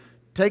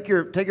take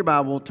your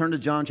Bible, turn to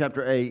John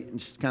chapter 8, and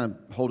just kind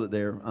of hold it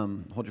there.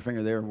 Hold your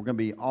finger there. We're going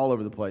to be all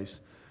over the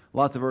place.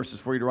 Lots of verses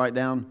for you to write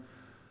down.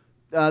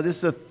 This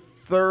is the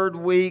third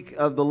week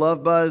of the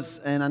Love Buzz,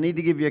 and I need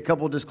to give you a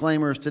couple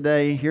disclaimers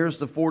today. Here's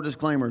the 4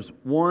 disclaimers.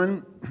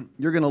 1,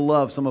 you're going to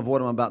love some of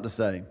what I'm about to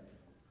say.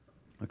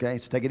 Okay,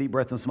 so take a deep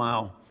breath and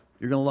smile.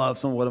 You're going to love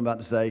some of what I'm about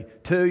to say.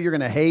 2, you're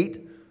going to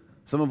hate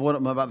some of what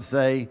I'm about to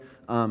say.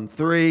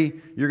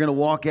 3, you're going to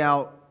walk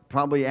out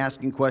probably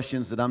asking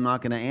questions that I'm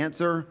not going to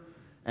answer.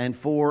 And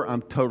 4,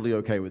 I'm totally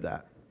okay with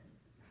that.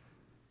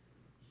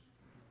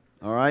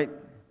 All right?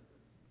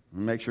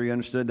 Make sure you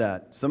understood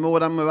that. Some of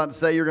what I'm about to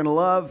say you're going to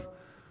love.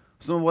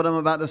 Some of what I'm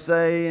about to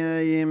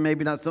say,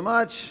 maybe not so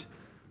much.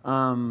 You're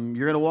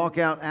going to walk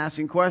out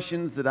asking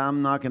questions that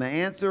I'm not going to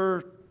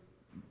answer.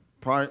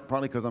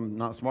 Partly because I'm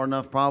not smart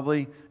enough,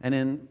 probably. And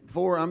then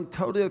 4, I'm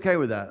totally okay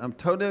with that. I'm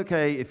totally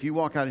okay if you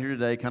walk out here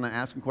today kind of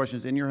asking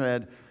questions in your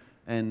head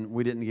and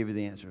we didn't give you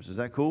the answers. Is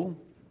that cool?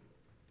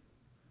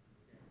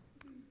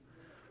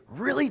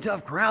 Really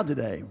tough crowd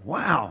today.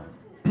 Wow.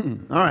 All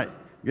right.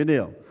 Good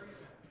deal.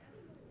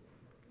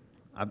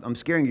 I'm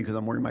scaring you because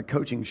I'm wearing my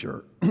coaching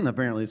shirt.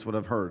 Apparently, it's what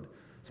I've heard.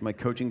 It's my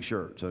coaching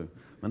shirt. So I'm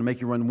going to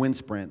make you run wind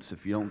sprints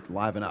if you don't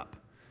liven up.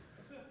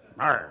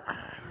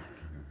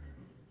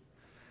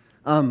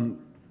 The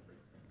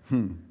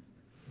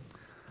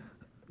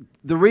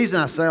reason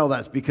I say all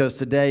that is because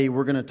today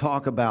we're going to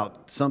talk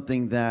about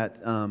something that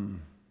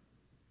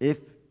if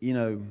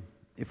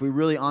we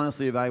really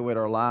honestly evaluate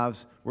our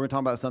lives, we're going to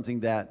talk about something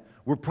that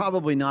we're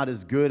probably not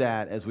as good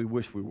at as we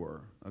wish we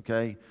were,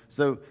 okay?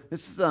 So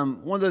this is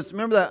one of those,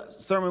 remember that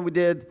sermon we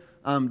did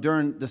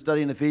during the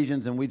study in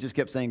Ephesians and we just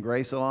kept saying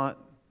grace a lot?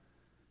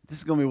 This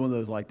is going to be one of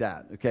those like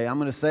that, okay? I'm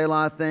going to say a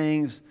lot of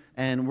things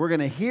and we're going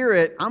to hear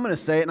it. I'm going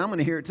to say it and I'm going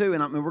to hear it too.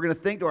 And we're going to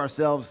think to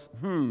ourselves,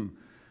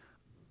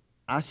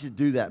 I should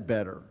do that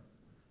better.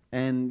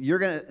 And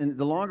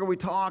the longer we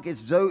talk,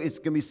 it's going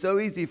to be so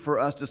easy for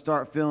us to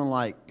start feeling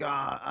like,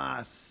 God,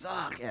 I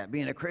suck at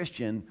being a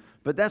Christian.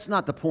 But that's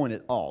not the point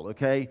at all,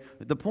 okay?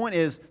 The point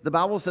is, the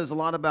Bible says a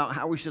lot about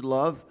how we should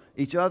love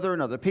each other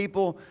and other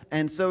people.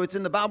 And so it's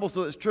in the Bible,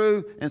 so it's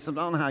true. And I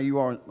don't know how you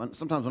are.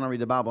 Sometimes when I read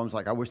the Bible, I'm just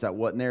like, I wish that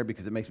wasn't there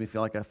because it makes me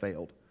feel like I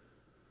failed.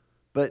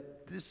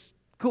 But this is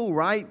cool,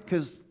 right?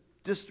 Because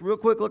just real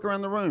quick, look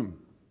around the room.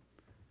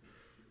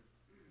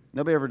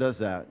 Nobody ever does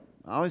that.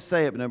 I always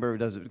say it, but nobody ever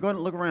does it. Go ahead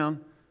and look around.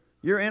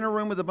 You're in a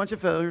room with a bunch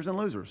of failures and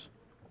losers.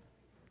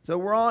 So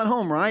we're all at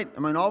home, right? I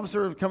mean, all of us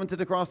are coming to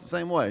the cross the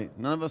same way.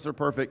 None of us are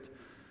perfect.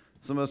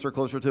 Some of us are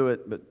closer to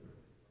it, but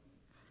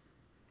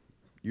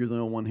you're the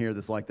only one here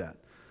that's like that.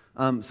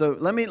 So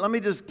let me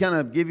just kind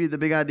of give you the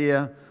big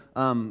idea.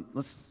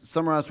 Let's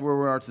summarize where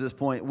we are to this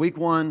point. Week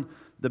 1,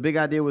 the big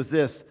idea was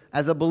this.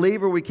 As a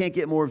believer, we can't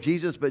get more of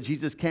Jesus, but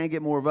Jesus can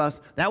get more of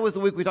us. That was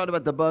the week we talked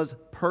about the buzz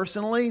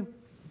personally.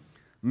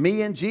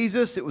 Me and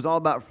Jesus, it was all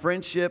about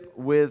friendship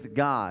with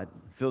God.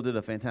 Phil did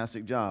a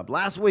fantastic job.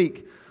 Last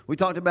week, we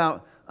talked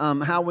about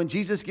how when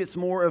Jesus gets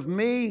more of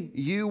me,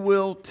 you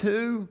will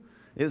too.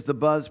 It's the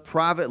buzz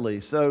privately.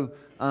 So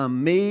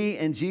me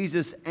and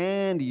Jesus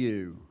and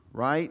you,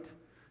 right?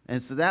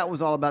 And so that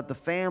was all about the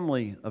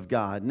family of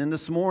God. And then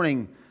this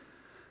morning,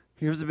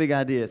 here's the big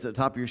idea. It's at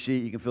the top of your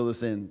sheet. You can fill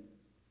this in.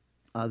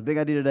 The big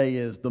idea today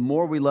is the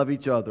more we love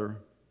each other,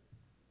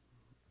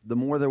 the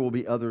more there will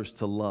be others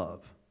to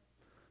love.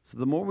 So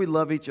the more we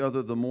love each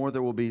other, the more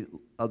there will be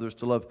others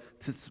to love.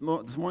 This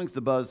morning's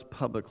the buzz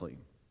publicly.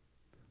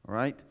 All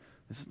right?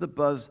 This is the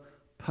buzz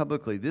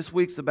publicly. This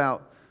week's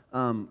about,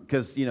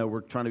 because,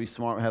 we're trying to be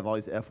smart. We have all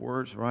these F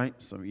words, right?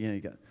 So, you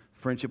got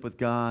friendship with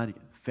God, you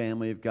got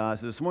family of God.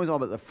 So this morning's all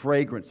about the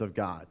fragrance of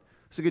God.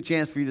 It's a good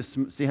chance for you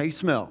to see how you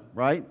smell,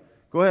 right?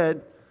 Go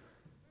ahead.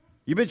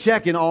 You've been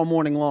checking all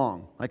morning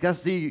long. Like, I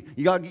see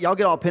y'all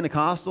get all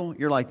Pentecostal.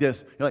 You're like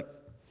this. You're like,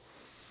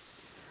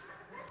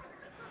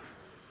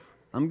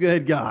 I'm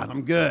good, God.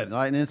 I'm good. All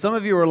right? And then some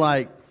of you are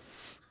like,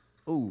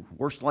 ooh,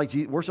 worship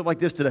like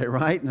this today,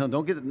 right? No,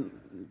 don't get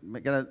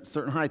a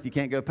certain height you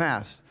can't go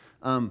past.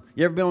 You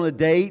ever been on a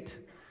date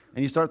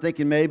and you start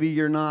thinking maybe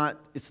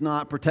it's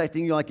not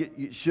protecting you like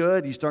it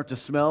should? You start to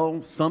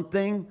smell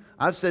something.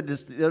 I've said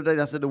this the other day.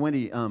 I said to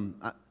Wendy, I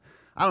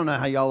don't know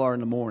how y'all are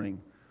in the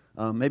morning.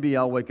 Maybe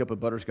y'all wake up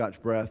with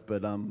butterscotch breath,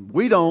 but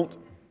we don't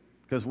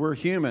because we're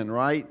human,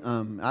 right?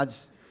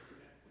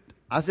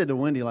 I said to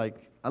Wendy,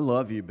 like, I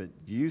love you, but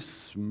you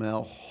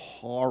smell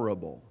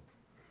horrible.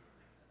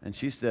 And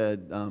she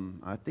said,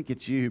 I think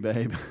it's you,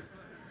 babe.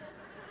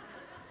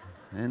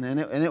 and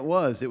it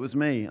was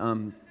me.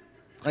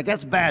 Like,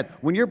 that's bad.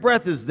 When your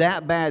breath is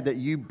that bad that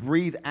you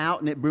breathe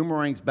out and it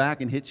boomerangs back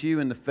and hits you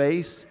in the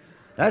face,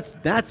 that's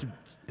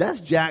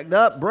jacked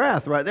up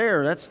breath right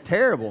there. That's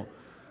terrible.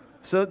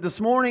 So this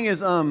morning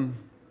is, I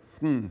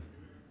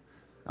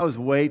was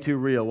way too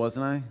real,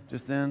 wasn't I,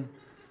 just then?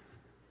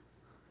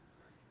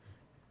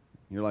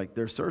 You're like,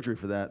 there's surgery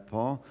for that,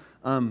 Paul.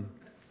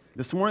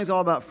 This morning's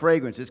all about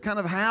fragrance. It's kind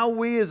of how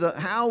we as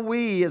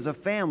a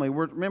family.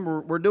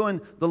 We're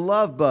doing the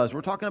love buzz. We're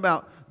talking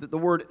about the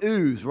word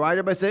ooze, right?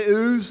 Everybody say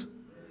ooze.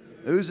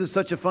 Ooze is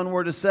such a fun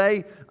word to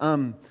say.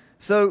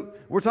 So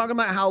we're talking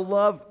about how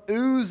love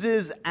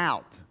oozes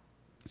out.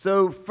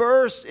 So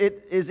first,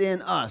 it is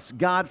in us.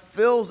 God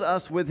fills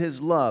us with His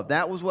love.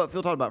 That was what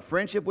Phil talked about.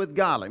 Friendship with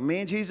God. Like me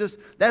and Jesus,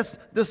 that's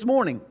this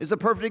morning is a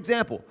perfect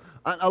example.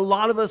 A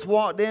lot of us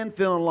walked in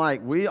feeling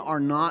like we are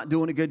not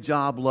doing a good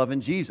job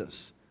loving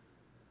Jesus.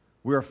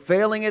 We're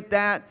failing at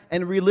that.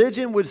 And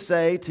religion would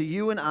say to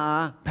you and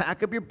I,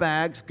 pack up your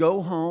bags,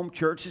 go home.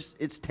 Church,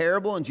 it's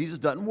terrible and Jesus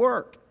doesn't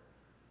work.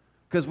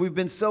 Because we've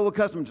been so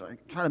accustomed to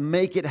trying to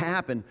make it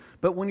happen.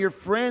 But when you're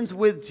friends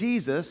with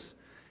Jesus,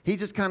 He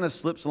just kind of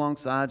slips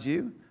alongside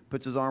you,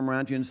 puts His arm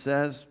around you and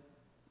says,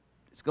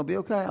 it's going to be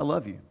okay. I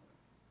love you.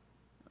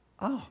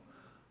 Oh,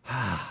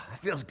 it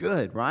feels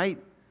good, right?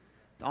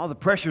 All the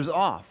pressure's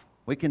off.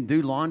 We can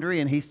do laundry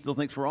and He still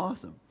thinks we're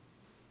awesome.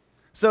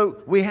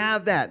 So we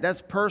have that.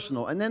 That's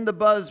personal. And then the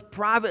buzz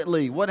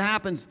privately. What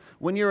happens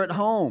when you're at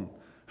home?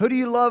 Who do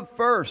you love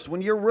first?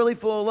 When you're really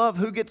full of love,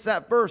 who gets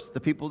that first? The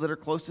people that are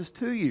closest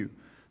to you.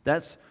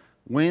 That's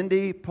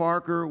Wendy,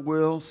 Parker,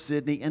 Will,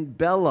 Sydney, and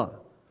Bella,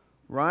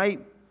 right?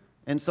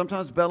 And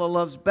sometimes Bella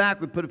loves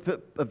back. We put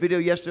a video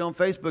yesterday on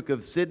Facebook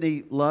of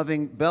Sydney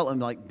loving Bella. I'm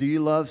like, do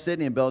you love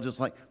Sydney? And Bella just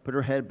like put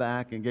her head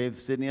back and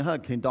gave Sydney a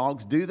hug. Can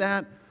dogs do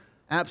that?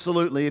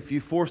 Absolutely, if you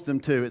force them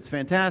to. It's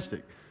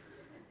fantastic.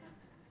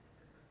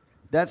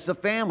 That's the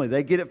family.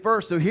 They get it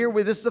first. So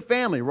this is the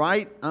family,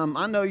 right?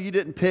 I know you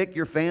didn't pick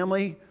your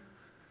family.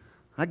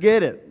 I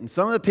get it. And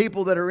some of the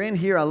people that are in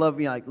here, I love,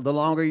 like the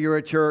longer you're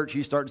at church,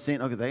 you start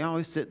seeing, okay, they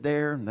always sit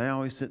there and they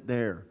always sit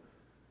there.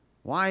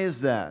 Why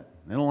is that?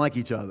 They don't like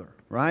each other,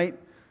 right?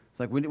 It's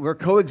like we're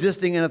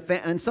coexisting in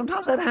and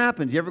sometimes that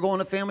happens. You ever go on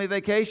a family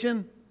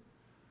vacation?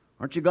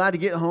 Aren't you glad to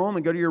get home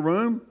and go to your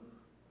room?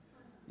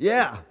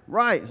 Yeah,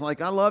 right. It's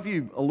like, I love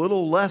you a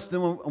little less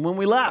than when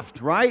we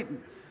left, right?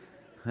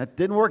 That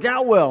didn't work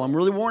out well. I'm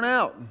really worn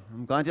out.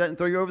 I'm glad you didn't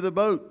throw you over the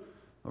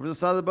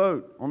side of the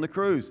boat on the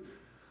cruise.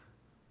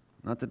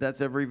 Not that that's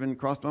ever even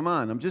crossed my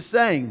mind. I'm just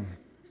saying.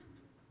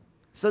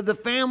 So the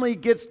family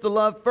gets the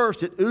love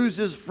first. It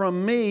oozes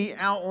from me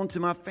out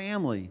onto my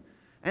family.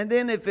 And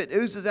then if it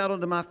oozes out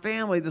onto my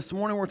family, this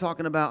morning we're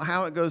talking about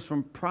how it goes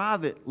from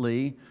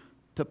privately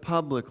to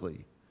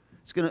publicly.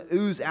 It's going to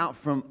ooze out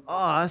from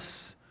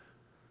us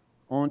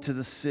onto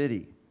the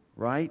city,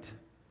 right?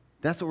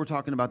 That's what we're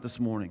talking about this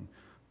morning.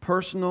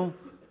 Personal,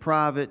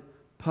 private,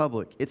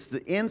 public. It's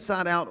the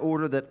inside-out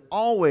order that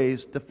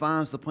always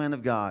defines the plan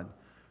of God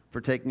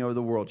for taking over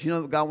the world. Do you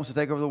know that God wants to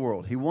take over the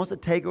world? He wants to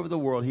take over the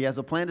world. He has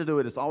a plan to do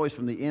it. It's always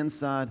from the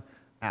inside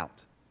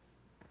out.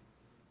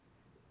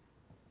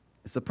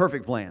 It's the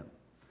perfect plan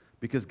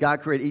because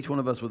God created each one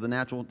of us with a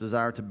natural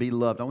desire to be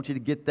loved. I want you to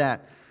get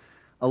that.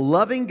 A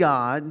loving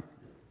God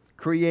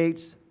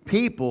creates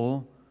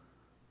people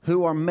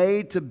who are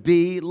made to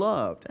be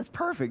loved. That's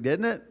perfect,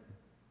 isn't it?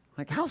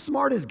 Like, how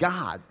smart is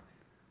God?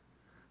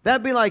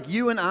 That'd be like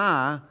you and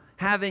I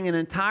having an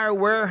entire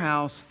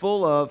warehouse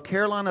full of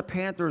Carolina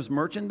Panthers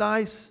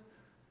merchandise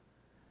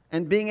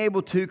and being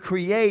able to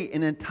create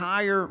an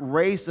entire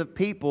race of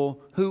people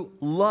who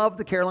love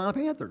the Carolina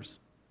Panthers.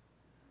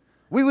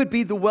 We would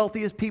be the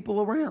wealthiest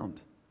people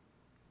around,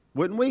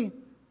 wouldn't we?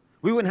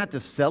 We wouldn't have to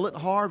sell it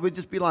hard. We'd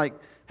just be like,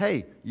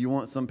 hey, you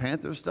want some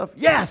Panthers stuff?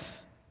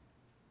 Yes!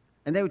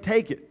 And they would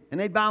take it, and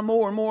they'd buy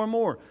more and more and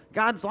more.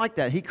 God's like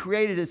that. He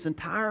created this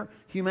entire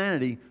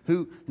humanity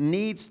who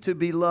needs to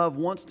be loved,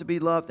 wants to be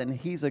loved, and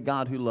He's a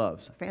God who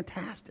loves.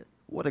 Fantastic.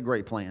 What a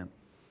great plan.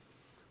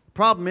 The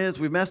problem is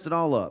we messed it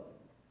all up.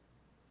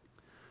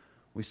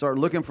 We start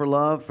looking for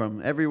love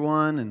from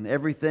everyone and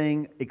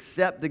everything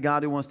except the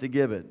God who wants to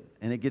give it,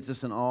 and it gets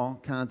us in all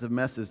kinds of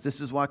messes.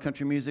 This is why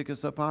country music is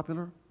so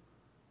popular,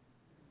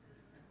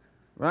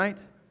 right?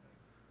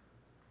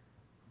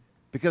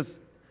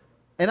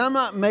 And I'm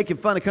not making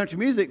fun of country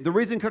music. The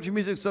reason country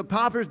music is so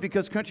popular is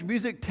because country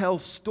music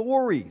tells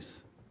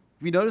stories.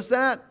 Have you noticed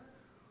that?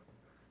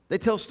 They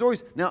tell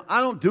stories. Now,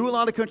 I don't do a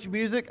lot of country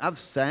music. I've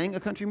sang a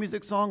country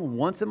music song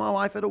once in my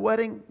life at a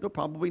wedding. It'll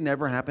probably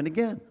never happen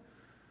again.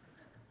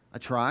 I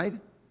tried.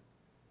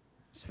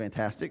 It's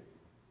fantastic.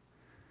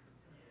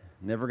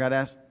 Never got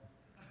asked.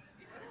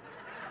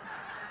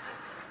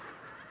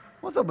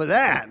 What's up with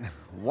that?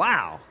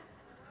 Wow.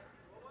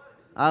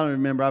 I don't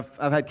remember.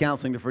 I've had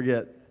counseling to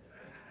forget.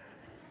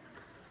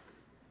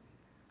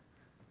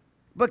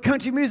 But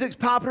country music's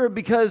popular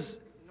because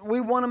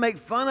we want to make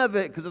fun of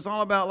it because it's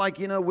all about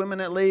women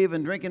that leave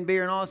and drinking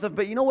beer and all that stuff.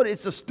 But you know what?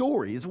 It's a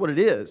story. It's what it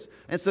is.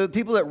 And so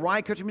people that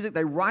write country music,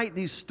 they write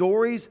these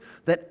stories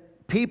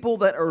that people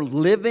that are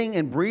living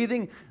and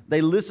breathing,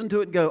 they listen to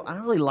it and go, I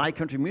don't really like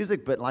country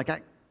music, but I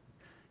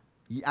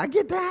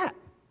get that.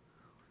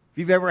 If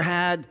you've ever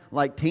had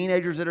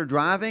teenagers that are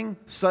driving,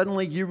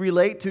 suddenly you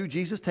relate to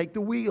Jesus take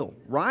the wheel,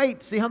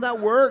 right? See how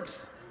that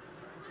works?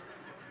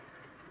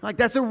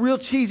 That's a real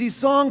cheesy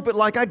song, but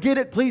I get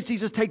it. Please,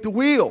 Jesus, take the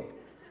wheel.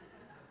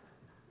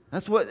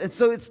 That's what, and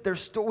so it's their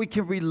story. We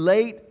can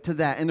relate to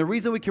that. And the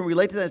reason we can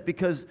relate to that is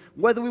because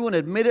whether we want to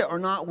admit it or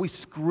not, we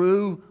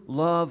screw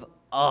love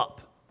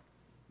up.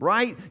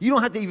 Right? You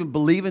don't have to even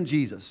believe in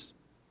Jesus.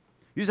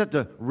 You just have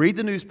to read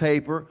the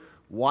newspaper,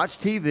 watch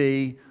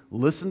TV,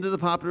 listen to the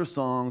popular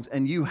songs,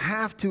 and you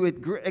have to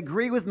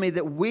agree with me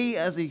that we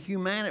as a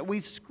humanity, we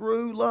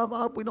screw love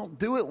up. We don't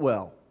do it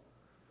well.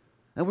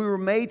 And we were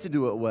made to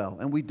do it well,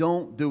 and we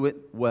don't do it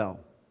well,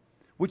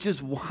 which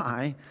is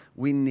why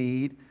we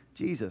need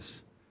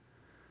Jesus.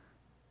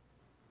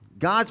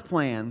 God's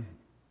plan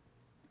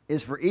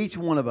is for each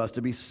one of us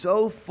to be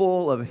so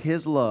full of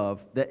His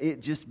love that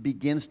it just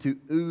begins to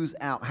ooze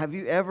out. Have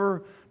you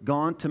ever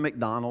gone to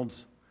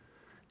McDonald's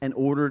and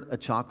ordered a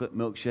chocolate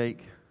milkshake?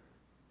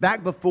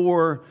 Back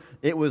before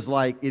it was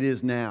like it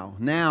is now.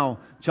 Now,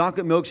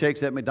 chocolate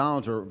milkshakes at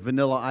McDonald's are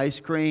vanilla ice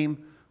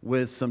cream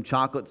with some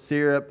chocolate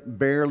syrup,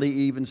 barely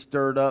even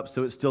stirred up,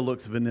 so it still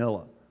looks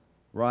vanilla,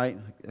 right?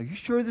 Are you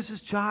sure this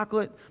is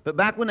chocolate? But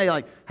back when they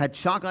had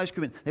chocolate ice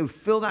cream, they would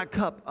fill that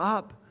cup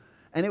up,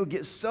 and it would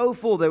get so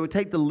full, they would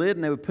take the lid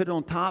and they would put it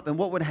on top, and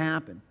what would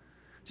happen?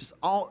 Just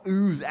all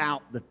ooze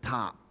out the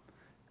top,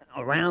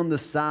 around the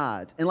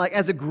sides. And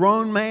as a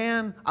grown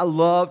man, I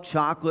love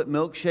chocolate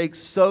milkshakes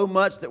so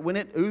much that when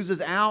it oozes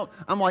out,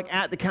 I'm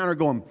at the counter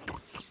going,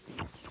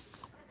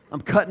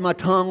 I'm cutting my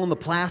tongue on the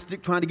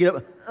plastic, trying to get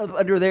up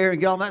under there and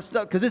get all that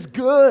stuff, because it's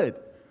good.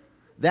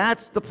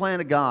 That's the plan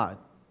of God.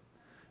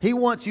 He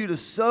wants you to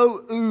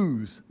so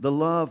ooze the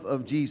love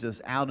of Jesus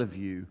out of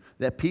you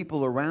that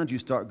people around you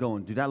start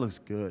going, dude, that looks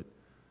good.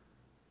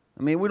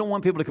 I mean, we don't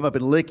want people to come up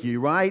and lick you,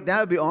 right?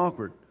 That would be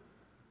awkward.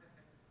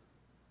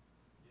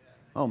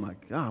 Oh my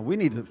God, we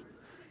need to.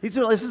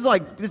 This is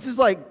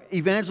like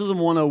evangelism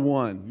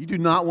 101. You do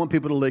not want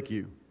people to lick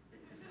you.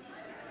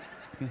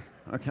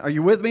 Okay. Are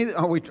you with me?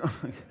 Are we?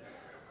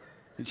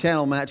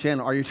 Matt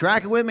Channel. Are you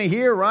tracking with me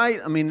here?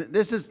 Right? I mean,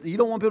 you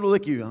don't want people to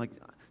lick you.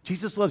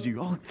 Jesus loves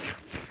you. Oh,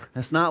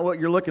 that's not what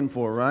you're looking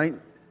for, right?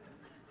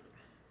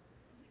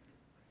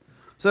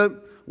 So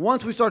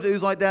once we start to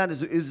ooze like that,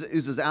 it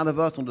oozes out of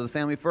us onto the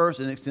family first,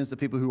 and it extends to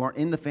people who aren't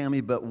in the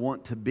family but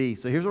want to be.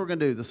 So here's what we're going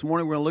to do. This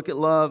morning we're going to look at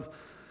love.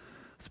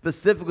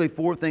 Specifically,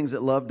 4 things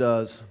that love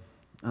does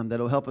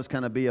that'll help us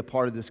kind of be a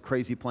part of this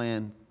crazy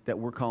plan that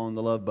we're calling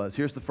the love buzz.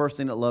 Here's the first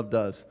thing that love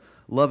does.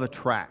 Love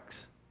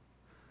attracts.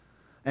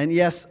 And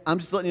yes, I'm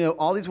just letting you know,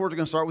 all these words are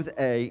going to start with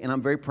A, and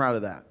I'm very proud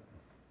of that.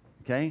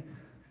 Okay?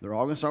 They're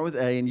all going to start with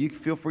A, and you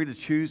feel free to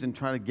choose and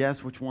try to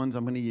guess which ones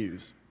I'm going to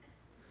use.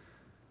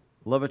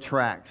 Love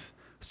attracts.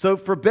 So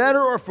for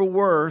better or for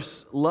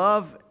worse,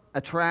 love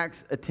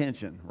attracts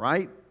attention,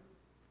 right?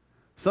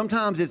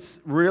 Sometimes it's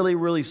really,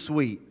 really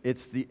sweet.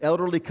 It's the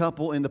elderly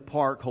couple in the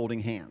park holding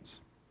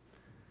hands.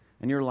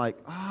 And you're like,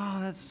 oh,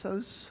 that's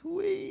so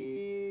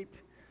sweet.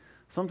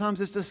 Sometimes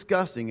it's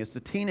disgusting. It's the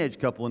teenage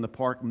couple in the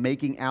park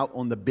making out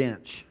on the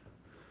bench,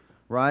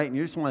 right? And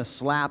you just want to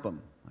slap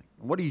them.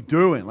 What are you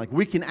doing?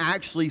 We can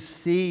actually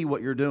see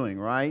what you're doing,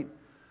 right?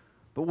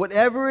 But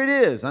whatever it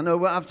is, I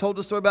know I've told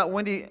the story about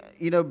Wendy,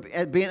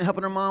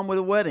 helping her mom with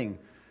a wedding.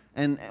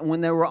 And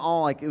when they were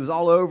all it was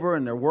all over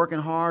and they're working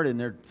hard and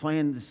they're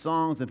playing the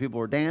songs and people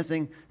were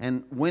dancing.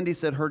 And Wendy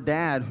said her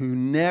dad, who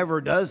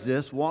never does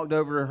this, walked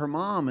over to her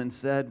mom and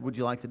said, would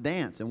you like to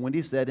dance? And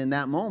Wendy said in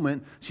that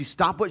moment, she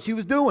stopped what she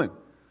was doing.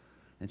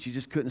 And she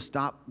just couldn't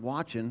stop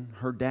watching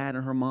her dad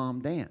and her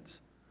mom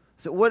dance.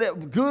 So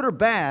good or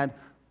bad,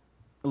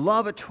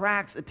 love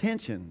attracts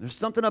attention. There's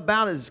something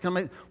about it that's kind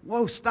of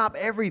whoa, stop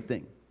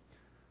everything.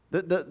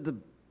 The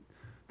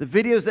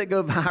videos that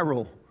go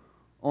viral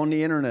on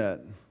the internet,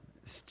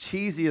 as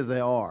cheesy as they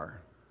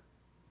are,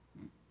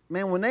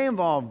 man, when they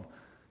involve,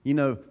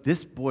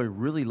 this boy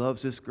really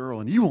loves this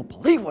girl and you won't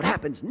believe what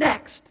happens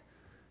next.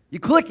 You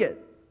click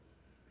it.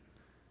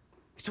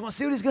 You just want to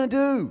see what he's going to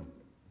do.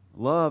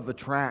 Love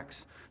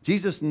attracts.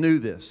 Jesus knew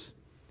this.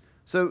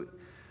 So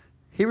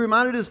He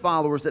reminded His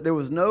followers that there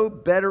was no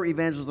better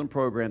evangelism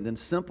program than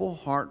simple,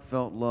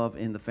 heartfelt love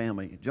in the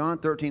family. John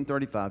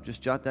 13:35,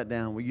 just jot that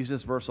down. We use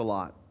this verse a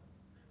lot.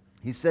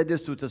 He said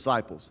this to His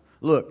disciples.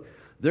 Look,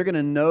 they're going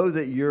to know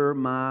that you're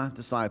my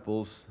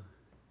disciples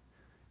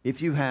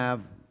if you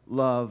have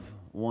love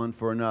one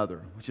for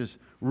another, which is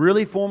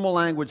really formal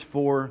language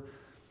for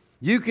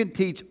you can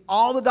teach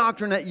all the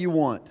doctrine that you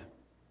want.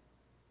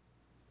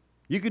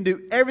 You can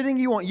do everything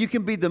you want. You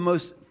can be the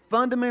most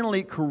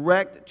fundamentally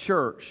correct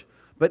church.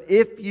 But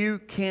if you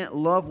can't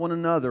love one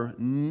another,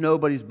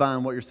 nobody's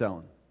buying what you're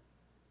selling.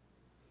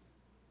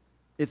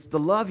 It's the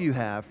love you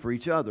have for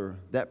each other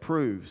that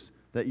proves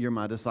that you're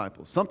my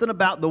disciples. Something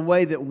about the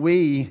way that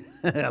we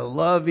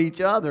love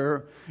each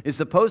other is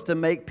supposed to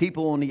make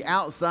people on the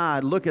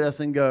outside look at us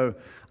and go,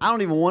 I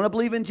don't even want to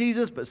believe in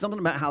Jesus, but something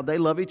about how they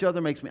love each other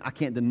makes me, I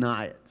can't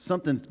deny it.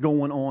 Something's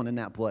going on in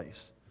that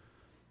place.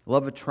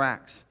 Love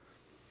attracts.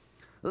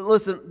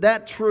 Listen,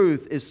 that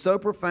truth is so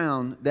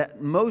profound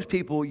that most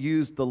people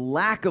use the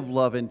lack of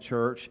love in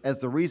church as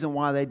the reason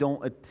why they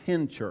don't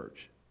attend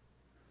church.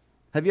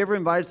 Have you ever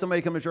invited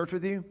somebody to come to church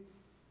with you?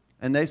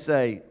 And they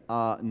say,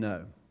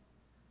 no.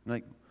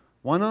 Like,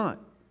 why not?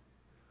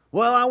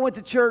 Well, I went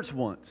to church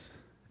once,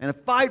 and a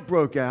fight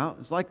broke out.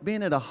 It's like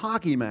being at a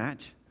hockey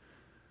match.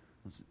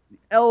 The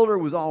elder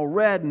was all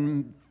red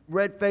and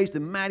red-faced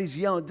and Maddie's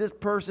yelling at this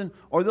person.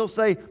 Or they'll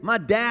say, my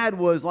dad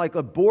was like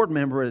a board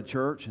member at a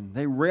church and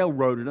they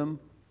railroaded him.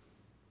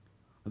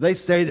 They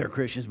say they're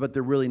Christians, but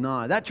they're really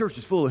not. That church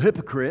is full of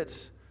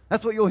hypocrites.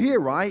 That's what you'll hear,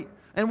 right?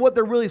 And what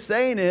they're really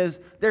saying is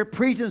they're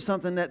preaching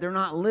something that they're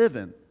not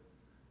living.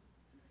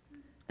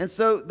 And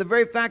so the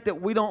very fact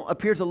that we don't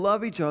appear to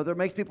love each other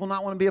makes people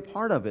not want to be a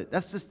part of it.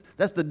 That's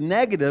the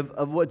negative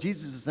of what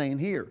Jesus is saying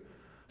here.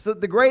 So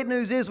the great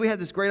news is we have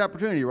this great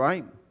opportunity,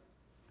 right?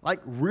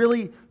 Like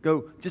really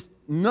go just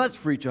nuts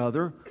for each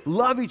other,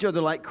 love each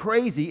other like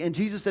crazy. And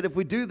Jesus said if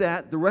we do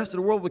that, the rest of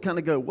the world would kind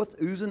of go, what's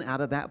oozing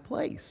out of that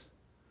place?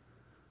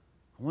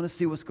 I want to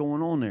see what's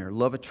going on there.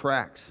 Love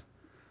attracts.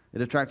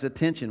 It attracts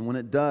attention. When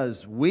it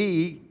does,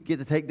 we get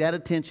to take that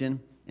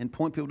attention and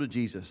point people to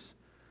Jesus.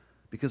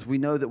 Because we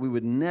know that we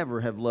would never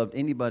have loved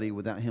anybody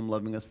without Him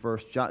loving us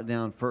first. Jot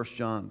down 1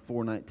 John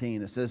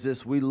 4:19. It says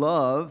this, we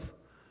love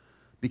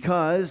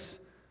because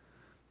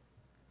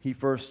He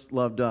first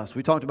loved us.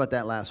 We talked about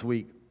that last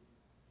week.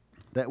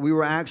 That we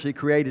were actually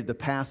created to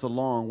pass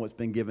along what's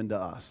been given to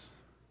us.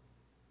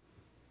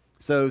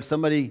 So if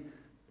somebody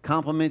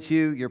compliments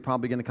you, you're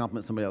probably going to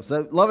compliment somebody else.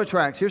 So love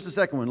attracts. Here's the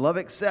second one. Love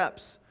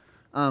accepts.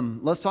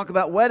 Let's talk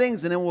about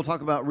weddings and then we'll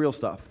talk about real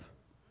stuff.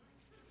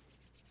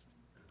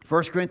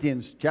 1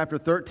 Corinthians chapter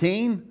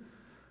 13,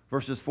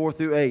 verses 4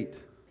 through 8.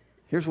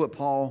 Here's what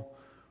Paul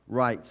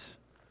writes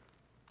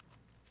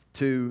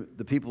to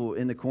the people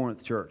in the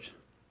Corinth church,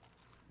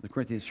 the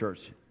Corinthians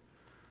church.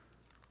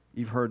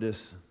 You've heard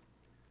this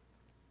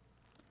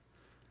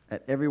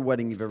at every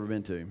wedding you've ever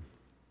been to.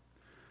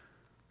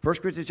 1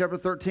 Corinthians chapter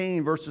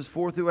 13, verses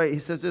 4 through 8, he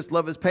says this,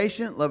 love is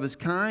patient, love is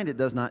kind, it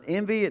does not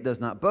envy, it does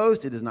not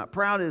boast, it is not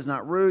proud, it is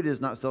not rude, it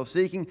is not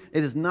self-seeking,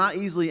 it is not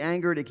easily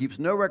angered, it keeps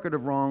no record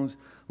of wrongs.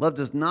 Love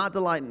does not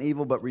delight in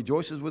evil, but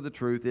rejoices with the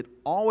truth. It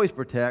always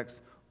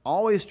protects,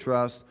 always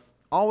trusts,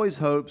 always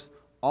hopes,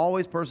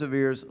 always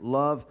perseveres.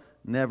 Love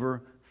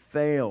never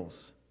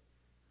fails.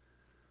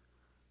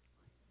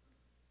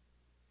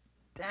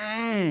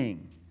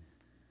 Dang.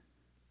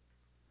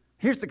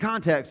 Here's the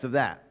context of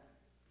that.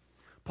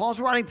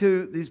 Paul's writing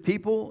to these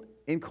people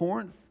in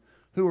Corinth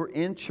who are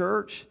in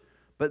church,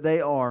 but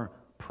they are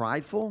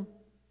prideful.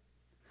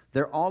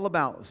 They're all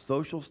about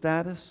social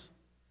status.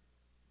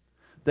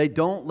 They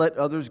don't let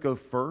others go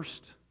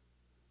first.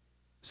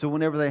 So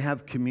whenever they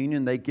have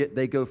communion, they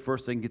go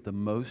first, they can get the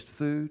most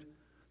food.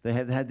 They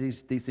have had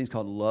these things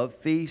called love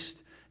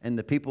feast, and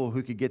the people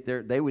who could get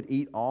there, they would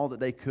eat all that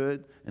they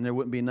could, and there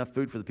wouldn't be enough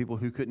food for the people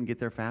who couldn't get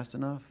there fast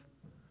enough.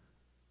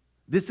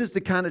 This is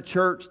the kind of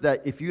church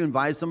that if you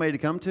invited somebody to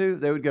come to,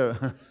 they would go,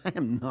 I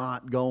am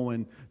not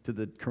going to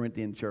the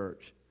Corinthian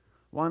church.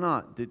 Why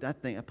not? Dude, I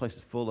think that place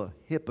is full of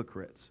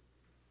hypocrites.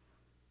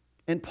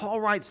 And Paul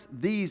writes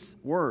these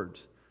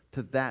words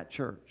to that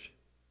church.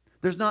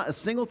 There's not a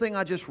single thing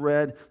I just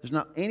read. There's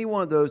not any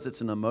one of those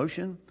that's an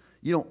emotion.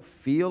 You don't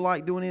feel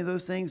like doing any of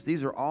those things.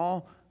 These are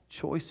all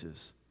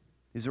choices.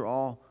 These are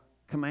all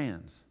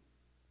commands.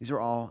 These are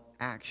all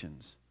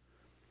actions.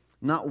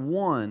 Not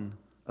one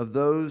of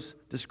those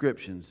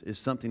descriptions is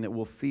something that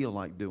we'll feel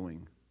like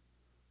doing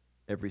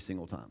every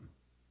single time.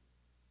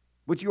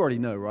 Which you already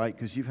know, right?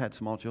 Because you've had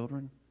small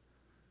children.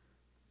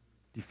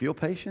 Do you feel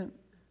patient?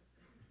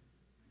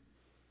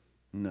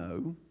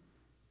 No.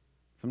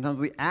 Sometimes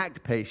we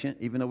act patient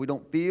even though we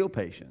don't feel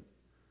patient.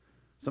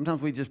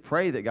 Sometimes we just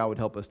pray that God would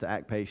help us to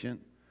act patient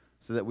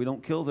so that we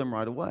don't kill them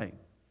right away.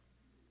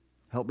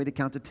 Help me to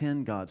count to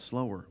 10, God.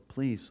 Slower.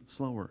 Please,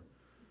 slower.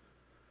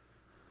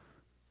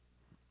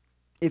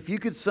 If you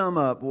could sum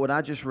up what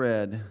I just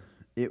read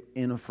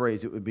in a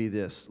phrase, it would be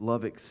this.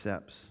 Love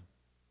accepts.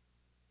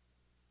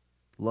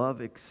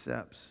 Love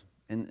accepts.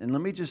 And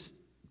let me just,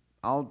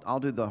 I'll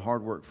do the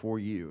hard work for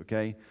you,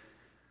 okay?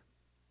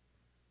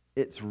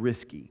 It's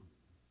risky.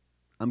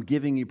 I'm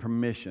giving you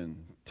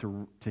permission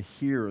to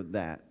hear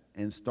that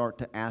and start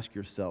to ask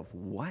yourself,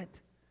 what?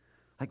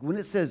 Like when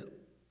it says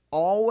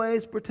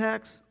always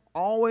protects,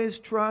 always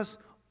trusts,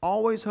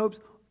 always hopes,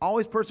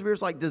 always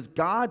perseveres, like does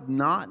God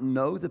not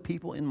know the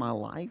people in my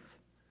life?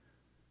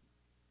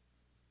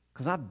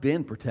 Because I've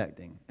been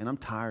protecting and I'm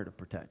tired of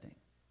protecting.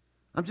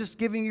 I'm just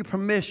giving you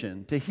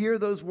permission to hear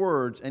those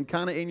words and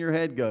kind of in your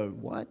head go,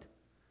 what?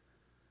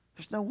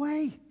 There's no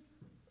way.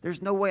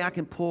 There's no way I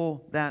can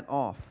pull that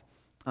off.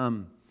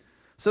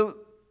 So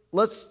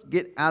let's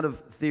get out of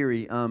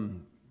theory.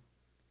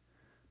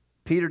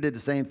 Peter did the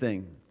same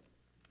thing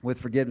with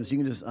forgiveness. You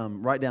can just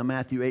write down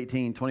Matthew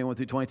 18, 21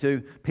 through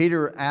 22.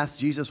 Peter asked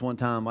Jesus one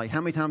time, like, how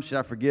many times should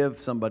I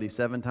forgive somebody?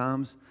 7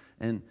 times?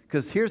 And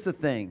because here's the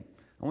thing.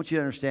 I want you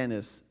to understand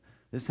this.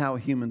 This is how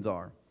humans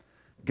are.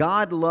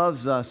 God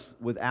loves us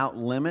without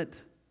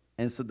limit.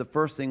 And so the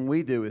first thing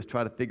we do is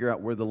try to figure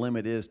out where the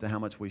limit is to how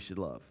much we should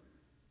love.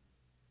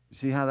 You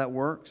see how that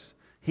works?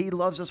 He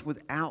loves us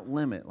without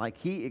limit. Like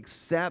He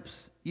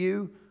accepts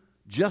you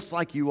just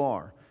like you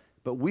are.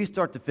 But we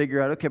start to figure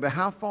out, okay,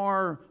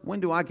 but when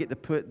do I get to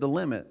put the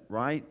limit,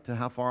 right, to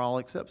how far I'll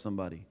accept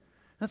somebody?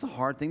 That's a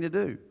hard thing to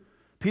do.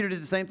 Peter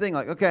did the same thing.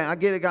 Like, okay, I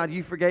get it, God,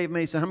 you forgave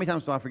me. So how many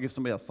times do I forgive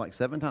somebody else? Like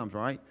 7 times,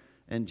 right?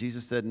 And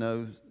Jesus said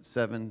no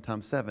 7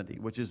 times 70,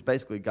 which is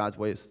basically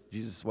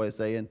Jesus' way of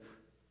saying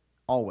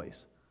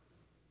always.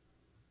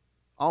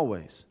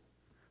 Always.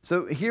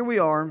 So here we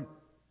are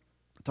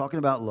talking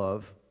about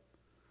love.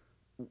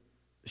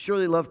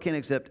 Surely love can't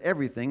accept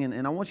everything.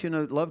 And I want you to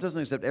know love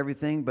doesn't accept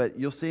everything, but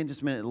you'll see in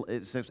just a minute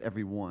it accepts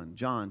everyone.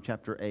 John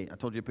chapter 8. I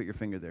told you to put your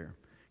finger there.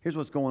 Here's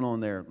what's going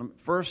on there.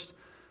 First,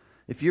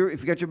 if you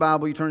got your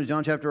Bible, you turn to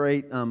John chapter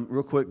 8,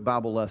 real quick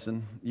Bible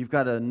lesson. You've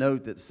got a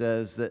note that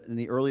says that in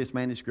the earliest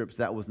manuscripts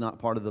that was not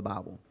part of the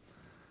Bible.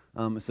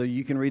 So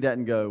you can read that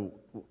and go,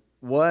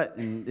 what?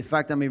 And in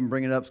fact, I'm even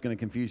bringing it up. It's going to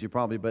confuse you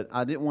probably, but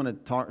I didn't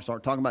want to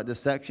start talking about this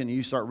section. And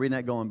you start reading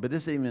that going, but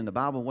this isn't even in the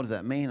Bible. What does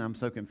that mean? I'm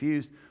so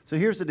confused. So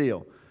here's the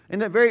deal. In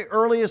the very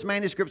earliest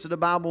manuscripts of the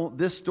Bible,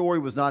 this story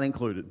was not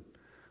included.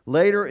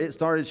 Later, it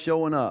started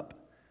showing up.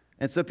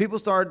 And so people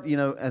started,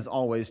 as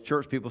always,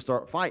 church people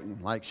start fighting.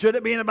 Like, should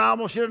it be in the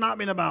Bible? Should it not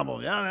be in the Bible?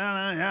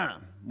 Yeah.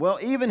 Well,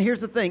 here's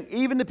the thing.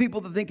 Even the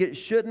people that think it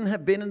shouldn't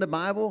have been in the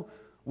Bible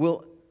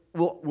will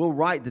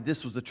write that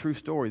this was a true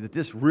story, that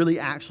this really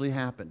actually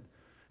happened.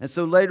 And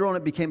so later on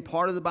it became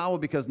part of the Bible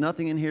because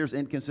nothing in here is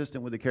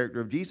inconsistent with the character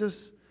of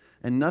Jesus,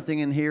 and nothing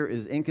in here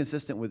is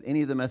inconsistent with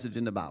any of the message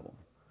in the Bible.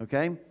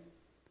 Okay?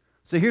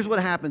 So here's what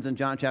happens in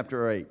John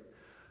chapter 8.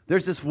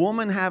 There's this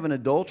woman having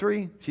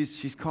adultery.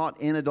 She's caught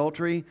in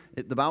adultery.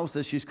 The Bible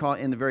says she's caught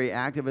in the very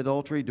act of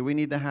adultery. Do we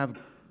need to have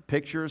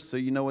pictures so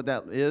you know what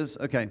that is?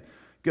 Okay,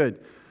 good.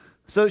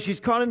 So she's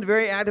caught in the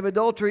very act of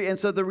adultery, and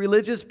so the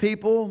religious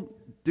people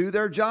do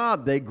their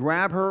job. They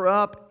grab her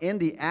up in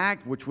the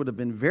act, which would have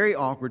been very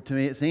awkward to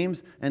me, it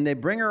seems, and they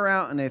bring her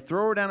out and they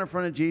throw her down in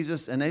front of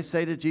Jesus, and they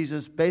say to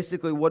Jesus,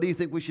 basically, what do you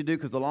think we should do?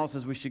 Because the law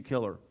says we should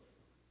kill her.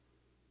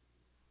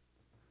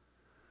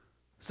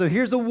 So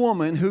here's a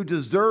woman who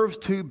deserves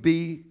to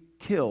be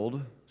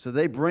killed, so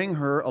they bring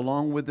her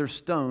along with their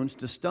stones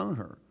to stone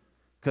her.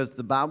 Because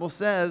the Bible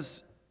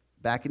says,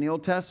 back in the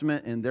Old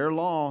Testament, in their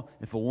law,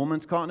 if a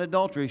woman's caught in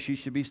adultery, she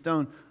should be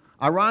stoned.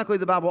 Ironically,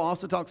 the Bible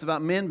also talks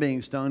about men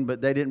being stoned,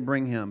 but they didn't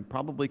bring him,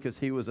 probably because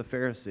he was a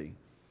Pharisee.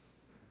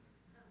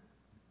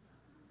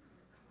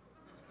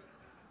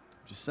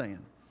 Just saying.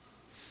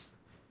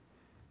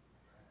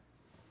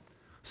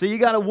 So you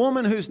got a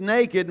woman who's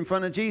naked in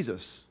front of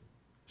Jesus.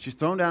 She's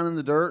thrown down in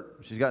the dirt.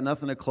 She's got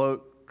nothing to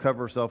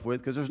cover herself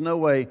with, because there's no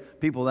way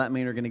people that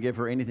mean are going to give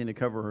her anything to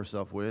cover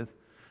herself with.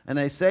 And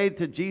they say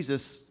to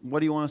Jesus, what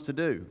do you want us to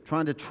do?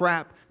 Trying to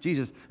trap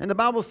Jesus. And the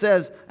Bible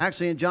says,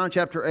 actually in John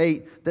chapter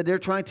 8, that they're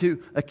trying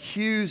to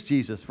accuse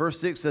Jesus. Verse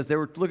 6 says they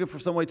were looking for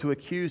some way to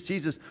accuse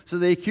Jesus. So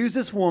they accuse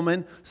this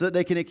woman so that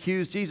they can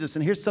accuse Jesus.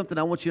 And here's something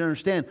I want you to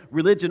understand.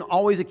 Religion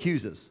always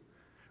accuses.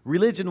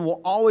 Religion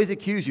will always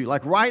accuse you.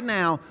 Like right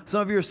now,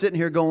 some of you are sitting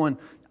here going,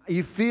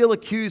 you feel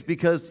accused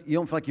because you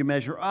don't feel like you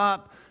measure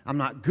up. I'm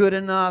not good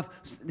enough.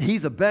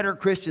 He's a better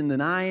Christian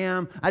than I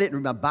am. I didn't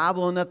read my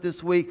Bible enough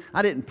this week.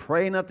 I didn't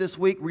pray enough this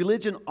week.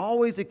 Religion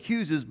always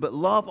accuses, but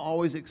love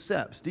always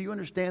accepts. Do you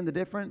understand the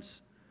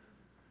difference?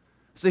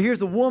 So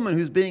here's a woman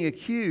who's being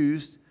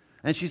accused,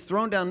 and she's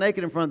thrown down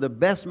naked in front of the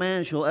best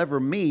man she'll ever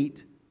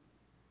meet.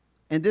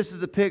 And this is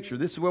the picture.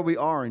 This is where we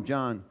are in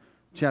John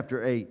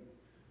chapter 8.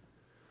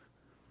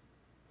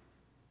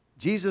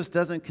 Jesus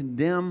doesn't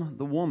condemn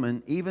the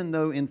woman, even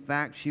though in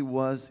fact she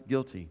was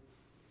guilty.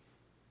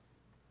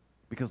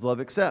 Because love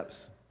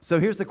accepts. So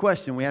here's the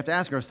question we have to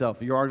ask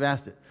ourselves. You already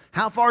asked it.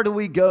 How far do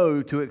we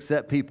go to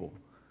accept people?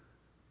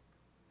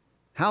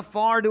 How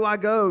far do I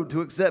go to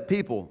accept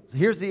people? So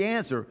here's the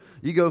answer.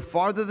 You go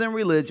farther than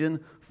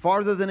religion,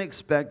 farther than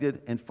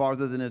expected, and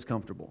farther than is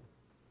comfortable.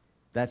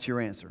 That's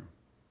your answer.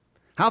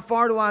 How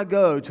far do I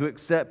go to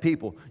accept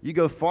people? You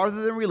go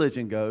farther than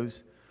religion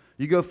goes.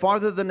 You go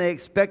farther than they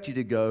expect you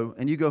to go,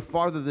 and you go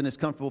farther than is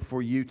comfortable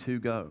for you to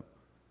go.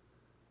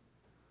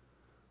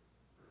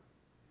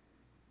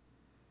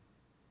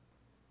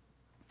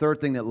 Third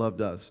thing that love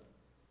does,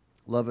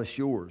 love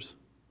assures.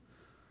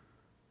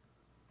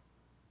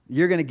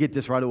 You're going to get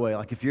this right away.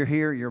 Like if you're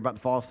here, you're about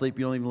to fall asleep,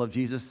 you don't even love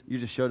Jesus, you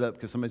just showed up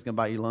because somebody's going to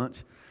buy you lunch.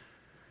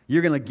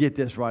 You're going to get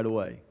this right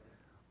away.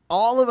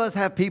 All of us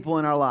have people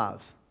in our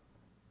lives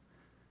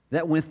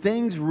that when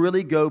things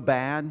really go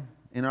bad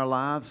in our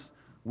lives,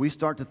 we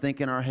start to think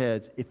in our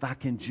heads, if I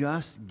can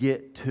just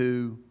get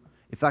to,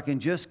 if I can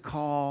just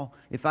call,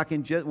 if I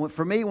can just,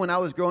 for me when I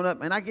was growing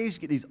up, and I used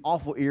to get these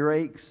awful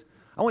earaches.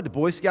 I went to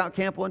Boy Scout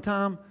camp one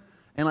time,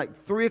 and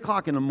like 3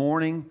 o'clock in the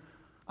morning,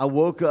 I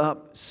woke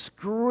up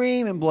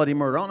screaming bloody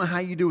murder. I don't know how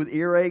you do with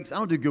earaches. I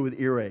don't do good with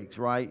earaches,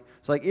 right?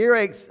 It's like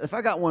earaches, if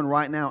I got one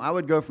right now, I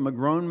would go from a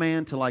grown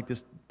man to like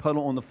this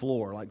puddle on the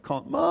floor, like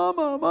call,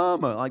 mama,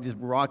 mama, like just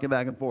rocking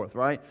back and forth,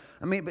 right?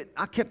 I mean, but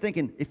I kept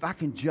thinking, if I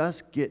can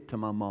just get to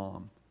my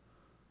mom.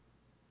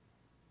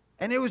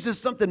 And it was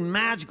just something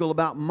magical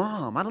about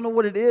mom. I don't know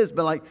what it is,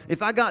 but like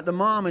if I got to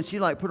mom and she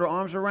like put her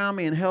arms around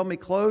me and held me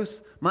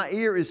close, my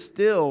ear is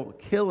still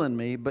killing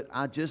me, but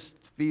I just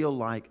feel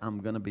like I'm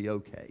going to be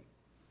okay.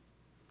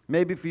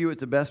 Maybe for you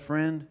it's a best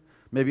friend.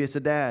 Maybe it's a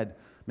dad.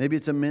 Maybe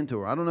it's a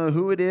mentor. I don't know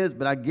who it is,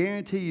 but I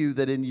guarantee you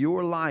that in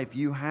your life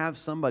you have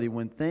somebody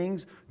when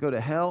things go to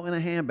hell in a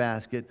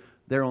handbasket,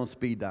 they're on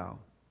speed dial.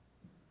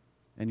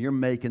 And you're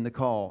making the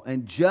call.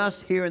 And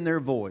just hearing their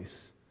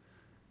voice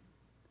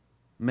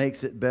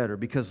makes it better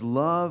because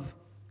love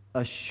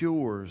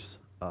assures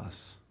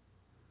us.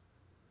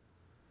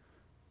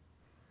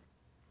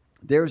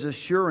 There's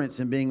assurance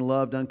in being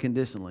loved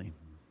unconditionally.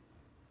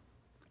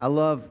 I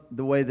love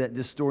the way that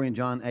this story in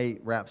John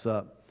 8 wraps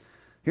up.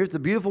 Here's the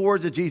beautiful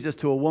words of Jesus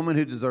to a woman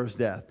who deserves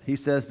death. He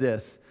says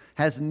this,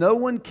 "Has no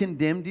one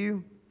condemned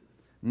you?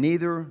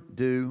 Neither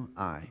do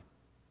I."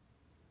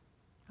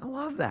 I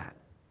love that.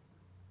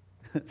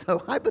 So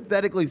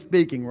hypothetically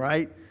speaking,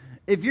 right?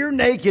 If you're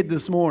naked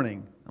this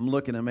morning, I'm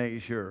looking to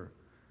make sure.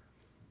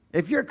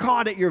 If you're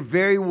caught at your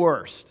very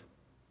worst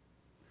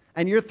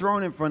and you're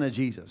thrown in front of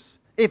Jesus,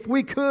 if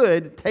we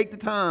could take the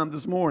time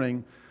this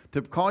morning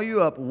to call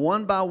you up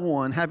one by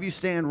one, have you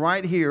stand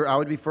right here, I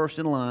would be first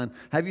in line,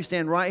 have you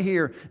stand right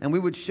here, and we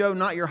would show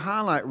not your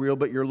highlight reel,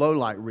 but your low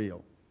light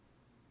reel.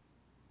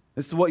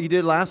 This is what you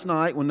did last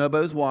night when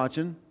nobody was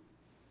watching.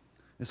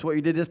 This is what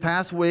you did this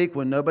past week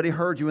when nobody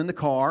heard you in the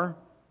car.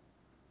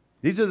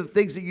 These are the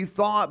things that you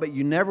thought, but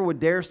you never would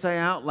dare say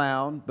out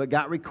loud, but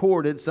got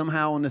recorded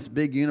somehow on this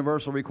big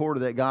universal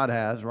recorder that God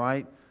has,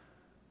 right?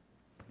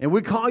 And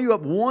we call you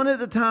up one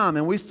at a time,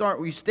 and we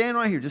stand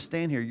right here. Just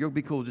stand here. You'll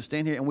be cool. Just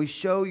stand here. And we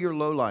show your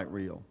low light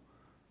reel.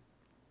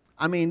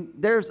 I mean,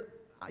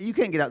 you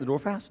can't get out the door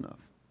fast enough.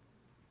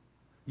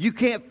 You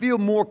can't feel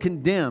more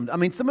condemned. I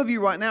mean, some of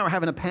you right now are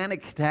having a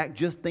panic attack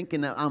just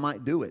thinking that I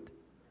might do it.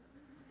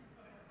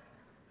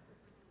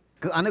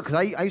 Because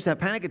I used to have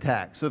panic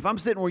attacks. So if I'm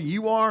sitting where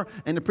you are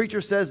and the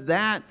preacher says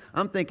that,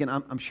 I'm thinking,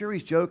 I'm sure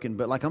he's joking,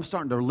 but like I'm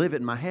starting to live it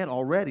in my head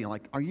already. I'm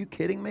like, are you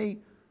kidding me?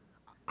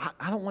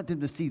 I don't want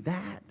them to see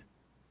that.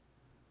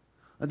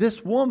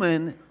 This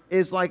woman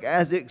is like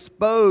as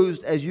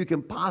exposed as you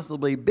can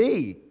possibly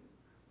be.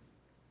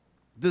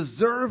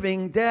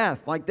 Deserving death.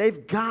 Like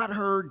they've got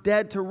her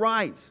dead to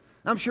rights.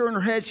 I'm sure in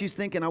her head she's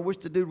thinking, I wish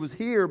the dude was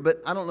here, but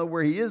I don't know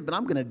where he is, but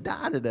I'm going to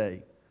die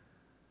today.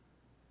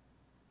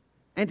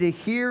 And to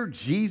hear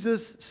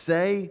Jesus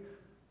say,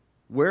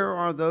 where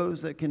are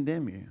those that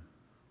condemn you?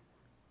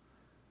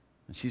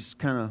 And she's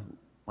kind of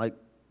like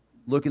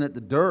looking at the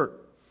dirt,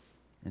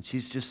 and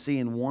she's just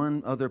seeing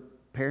one other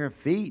pair of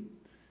feet.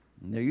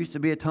 And there used to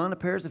be a ton of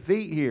pairs of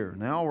feet here.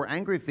 Now we're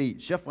angry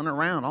feet, shuffling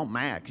around, all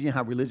mad. 'Cause you know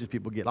how religious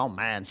people get, all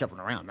mad and shuffling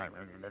around.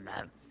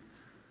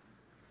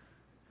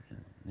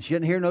 And she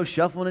doesn't hear no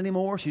shuffling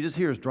anymore. She just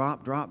hears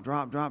drop, drop,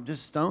 drop, drop,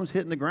 just stones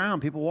hitting the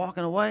ground, people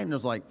walking away, and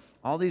there's like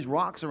all these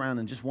rocks around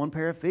and just one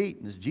pair of feet,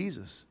 and it's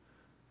Jesus.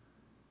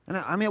 And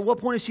I mean, at what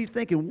point is she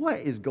thinking, what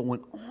is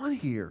going on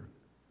here?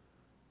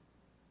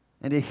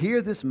 And to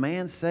hear this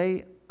man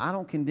say, I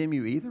don't condemn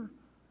you either?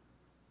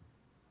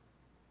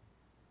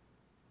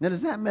 Now,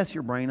 does that mess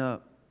your brain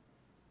up?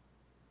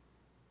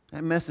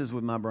 That messes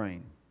with my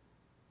brain.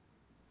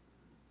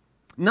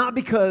 Not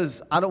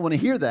because I don't want to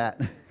hear that,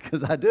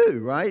 because I do,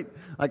 right?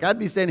 Like I'd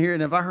be standing here,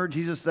 and if I heard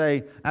Jesus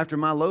say, after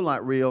my low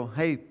light reel,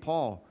 hey,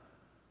 Paul,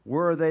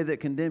 where are they that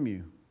condemn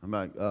you? I'm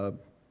like, I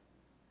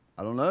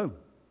don't know.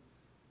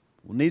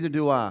 Well, neither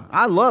do I.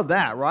 I love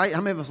that, right?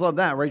 How many of us love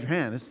that? Raise your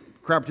hand. It's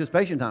crowd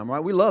participation time, right?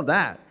 We love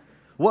that.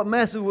 What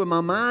messes with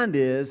my mind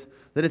is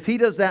that if he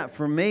does that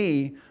for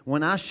me,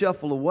 when I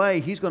shuffle away,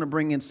 he's going to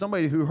bring in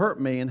somebody who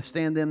hurt me and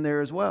stand them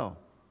there as well.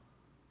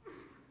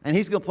 And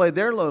he's going to play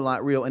their low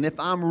light reel. And if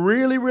I'm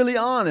really, really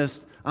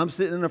honest, I'm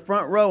sitting in the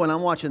front row and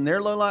I'm watching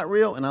their low light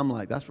reel, and I'm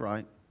like, that's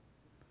right.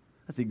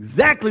 That's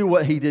exactly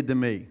what he did to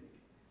me.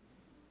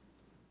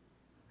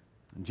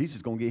 And Jesus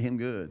is going to get him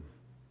good.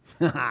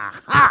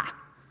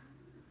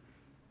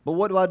 But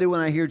what do I do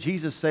when I hear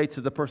Jesus say to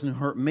the person who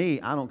hurt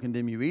me, I don't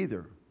condemn you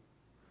either?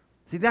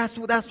 See, that's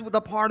what the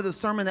part of the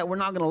sermon that we're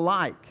not going to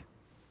like.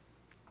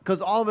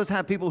 Because all of us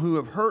have people who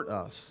have hurt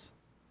us.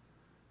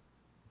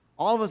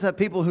 All of us have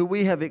people who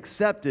we have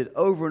accepted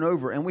over and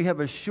over, and we have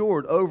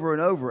assured over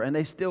and over, and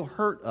they still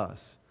hurt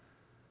us.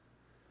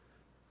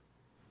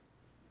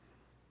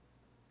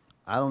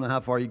 I don't know how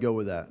far you go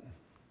with that.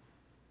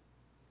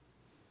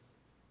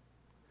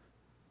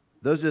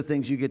 Those are the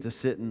things you get to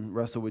sit and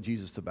wrestle with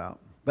Jesus about.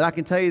 But I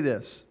can tell you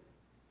this,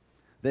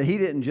 that he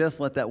didn't just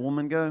let that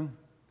woman go.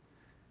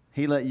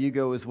 He let you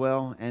go as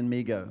well, and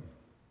me go.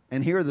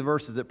 And here are the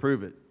verses that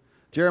prove it.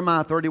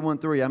 Jeremiah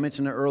 31:3, I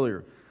mentioned it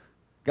earlier.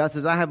 God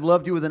says, I have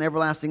loved you with an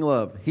everlasting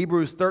love.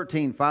 Hebrews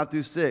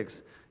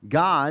 13:5-6.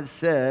 God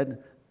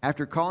said,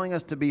 after calling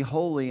us to be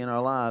holy in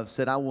our lives,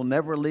 said, I will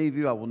never leave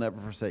you, I will never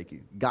forsake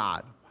you.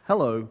 God.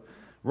 Hello.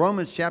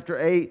 Romans chapter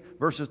 8,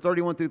 verses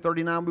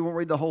 31-39. We won't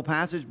read the whole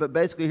passage, but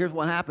basically here's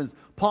what happens.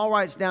 Paul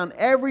writes down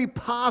every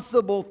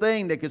possible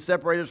thing that could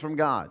separate us from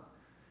God.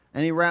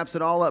 And he wraps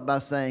it all up by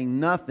saying,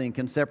 nothing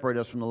can separate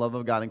us from the love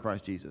of God in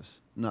Christ Jesus.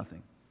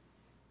 Nothing.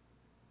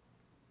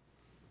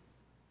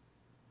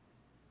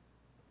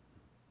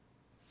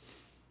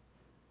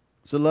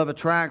 So love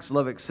attracts,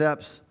 love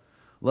accepts,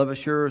 love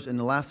assures, and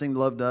the last thing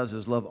love does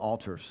is love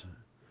alters.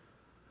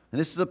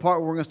 And this is the part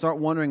where we're going to start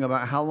wondering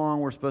about how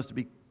long we're supposed to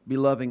be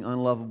loving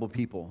unlovable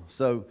people.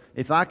 So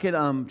if I could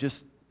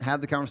just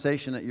have the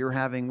conversation that you're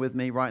having with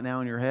me right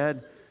now in your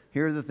head,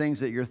 here are the things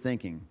that you're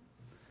thinking.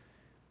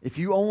 If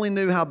you only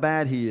knew how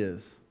bad he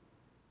is.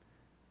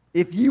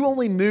 If you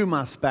only knew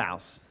my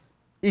spouse.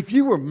 If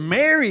you were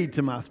married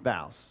to my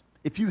spouse.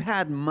 If you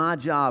had my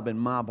job and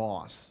my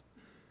boss.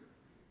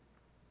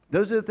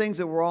 Those are the things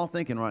that we're all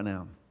thinking right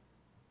now.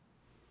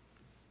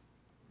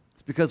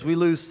 It's because we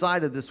lose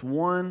sight of this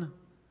one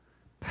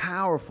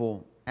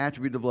powerful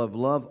attribute of love.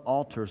 Love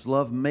alters.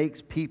 Love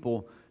makes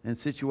people and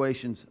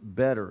situations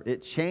better.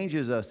 It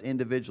changes us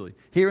individually.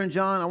 Here in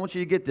John, I want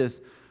you to get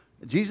this.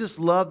 Jesus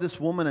loved this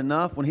woman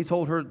enough when he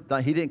told her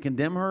that he didn't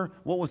condemn her.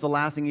 What was the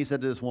last thing he said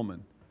to this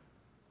woman?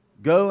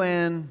 Go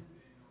and,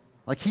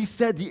 like he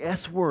said the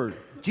S word.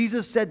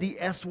 Jesus said the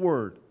S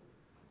word.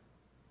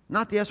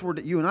 Not the S word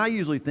that you and I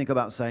usually think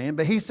about saying,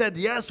 but he said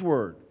the S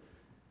word.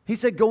 He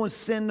said, go and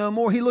sin no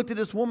more. He looked at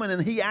this woman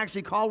and he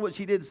actually called what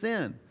she did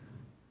sin.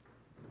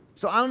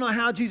 So I don't know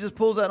how Jesus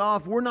pulls that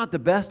off. We're not the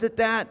best at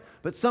that,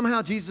 but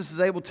somehow Jesus is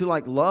able to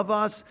love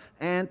us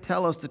and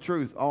tell us the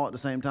truth all at the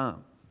same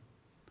time.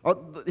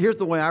 Here's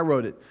the way I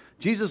wrote it.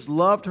 Jesus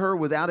loved her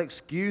without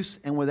excuse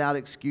and without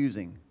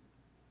excusing.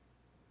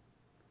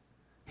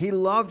 He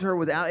loved her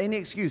without any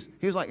excuse.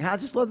 He was like, I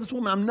just love this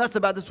woman. I'm nuts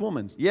about this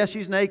woman. Yes,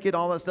 she's naked,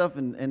 all that stuff,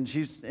 and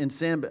she's in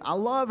sin, but I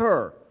love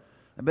her.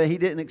 But he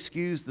didn't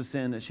excuse the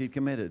sin that she'd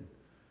committed.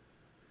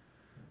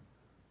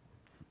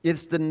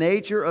 It's the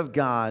nature of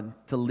God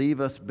to leave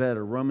us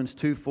better. Romans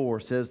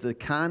 2:4 says the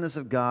kindness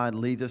of God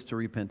leads us to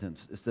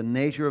repentance. It's the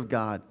nature of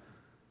God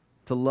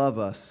to love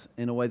us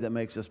in a way that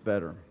makes us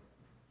better.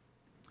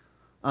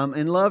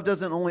 And love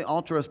doesn't only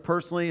alter us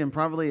personally and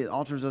privately, it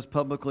alters us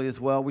publicly as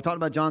well. We talked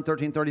about John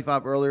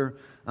 13:35 earlier.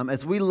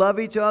 As we love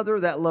each other,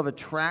 that love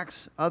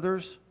attracts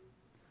others.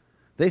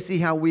 They see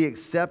how we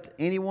accept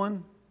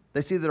anyone.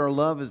 They see that our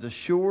love is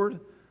assured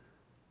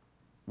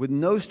with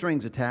no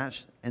strings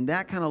attached, and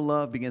that kind of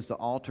love begins to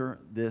alter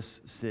this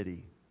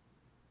city.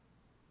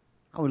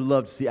 I would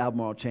love to see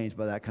Albemarle changed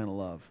by that kind of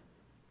love.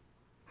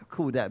 How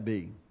cool would that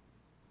be?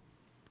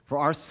 For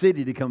our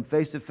city to come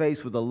face to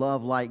face with a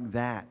love like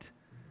that.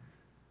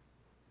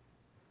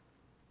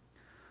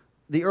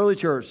 The early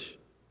church,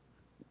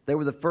 they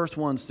were the first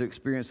ones to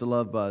experience the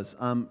love buzz.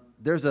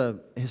 There's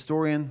a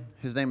historian,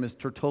 his name is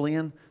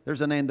Tertullian.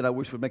 There's a name that I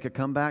wish would make a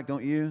comeback,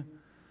 don't you?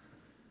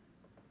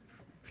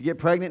 If you get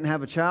pregnant and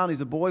have a child, he's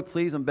a boy,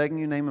 please, I'm begging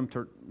you, name him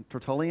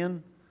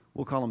Tertullian.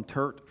 We'll call him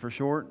Turt for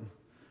short,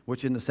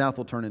 which in the South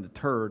will turn into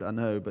turd, I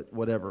know, but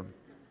whatever.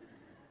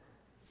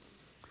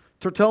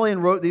 Tertullian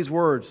wrote these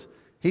words.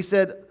 He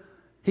said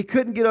he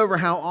couldn't get over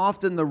how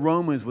often the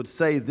Romans would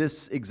say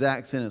this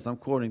exact sentence. I'm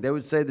quoting. They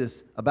would say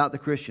this about the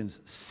Christians.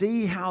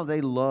 See how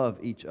they love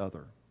each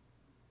other.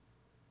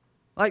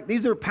 Like,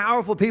 these are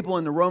powerful people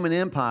in the Roman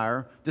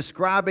Empire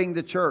describing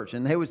the church.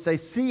 And they would say,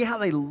 see how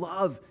they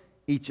love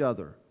each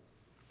other.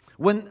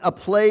 When a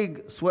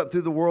plague swept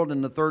through the world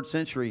in the 3rd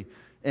century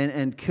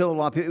and killed a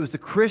lot of people, it was the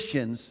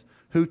Christians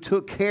who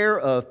took care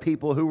of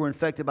people who were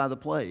infected by the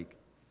plague.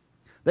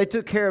 They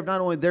took care of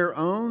not only their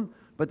own,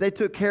 but they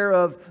took care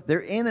of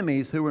their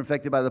enemies who were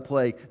infected by the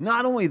plague.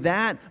 Not only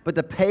that, but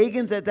the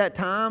pagans at that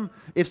time,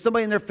 if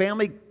somebody in their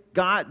family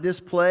got this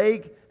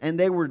plague and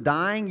they were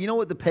dying, you know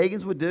what the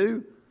pagans would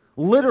do?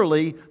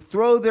 Literally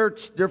throw their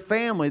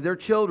family, their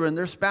children,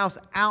 their spouse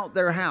out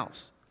their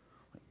house.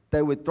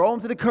 They would throw them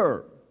to the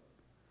curb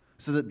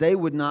so that they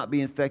would not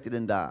be infected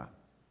and die.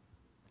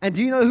 And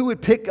do you know who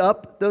would pick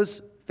up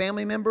those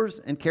family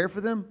members and care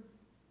for them?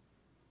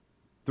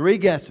 3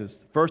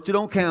 guesses. First two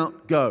don't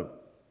count. Go.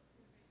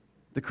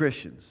 The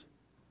Christians.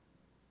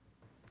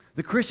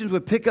 The Christians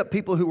would pick up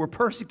people who were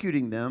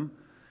persecuting them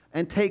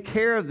and take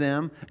care of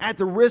them at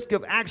the risk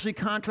of actually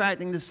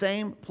contracting the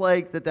same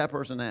plague that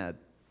person had.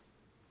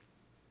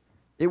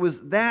 It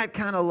was that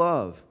kind of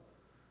love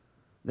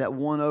that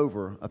won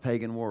over a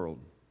pagan world.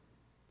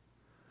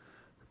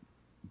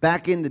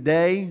 Back in the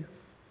day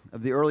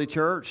of the early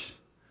church,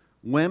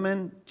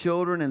 women,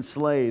 children, and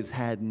slaves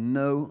had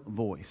no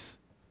voice.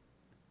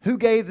 Who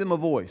gave them a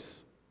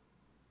voice?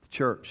 The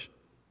church.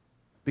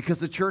 Because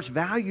the church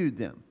valued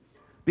them.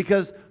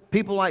 Because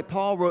people like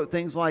Paul wrote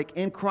things like,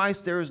 in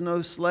Christ there is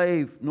no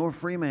slave nor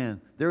free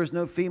man. There is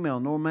no female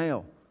nor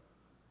male.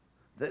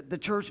 The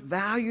church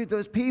valued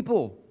those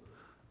people.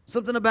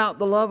 Something about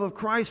the love of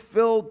Christ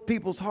filled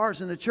people's hearts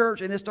in the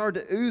church, and it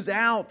started to ooze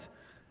out,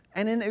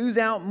 and then ooze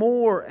out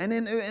more, and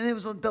it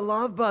was the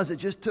love buzz. It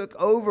just took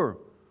over.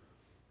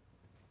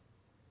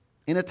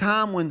 In a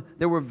time when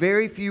there were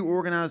very few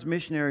organized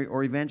missionary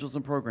or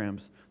evangelism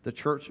programs, the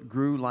church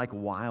grew like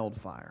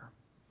wildfire.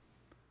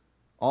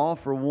 All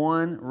for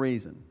one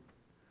reason.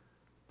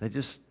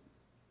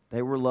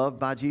 They were loved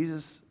by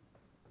Jesus,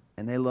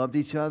 and they loved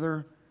each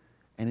other,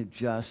 and it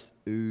just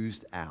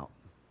oozed out.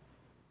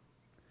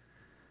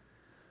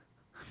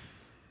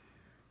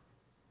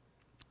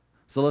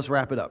 So let's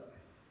wrap it up.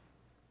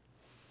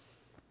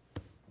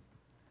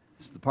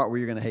 This is the part where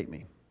you're going to hate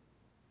me.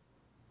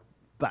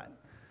 But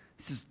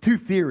this is too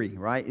theory,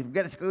 right? We've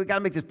got to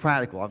make this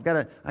practical. I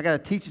got to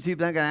teach it to you,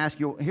 but I'm going to ask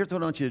you, here's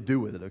what I want you to do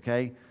with it,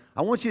 okay?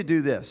 I want you to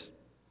do this.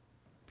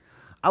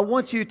 I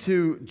want you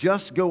to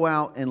just go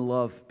out and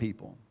love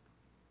people.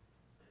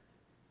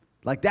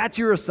 Like that's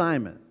your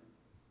assignment,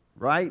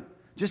 right?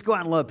 Just go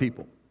out and love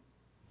people.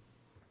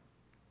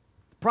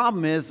 The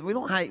problem is we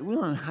don't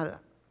know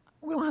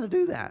how to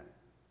do that.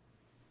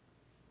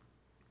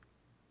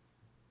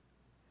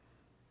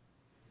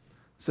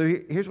 So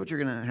here's what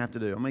you're going to have to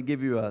do. I'm going to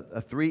give you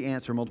a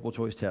 3-answer multiple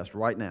choice test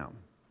right now.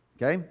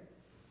 Okay?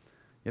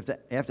 You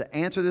have to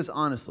answer this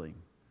honestly.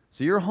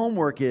 So your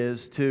homework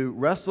is to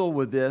wrestle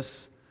with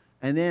this,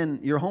 and then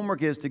your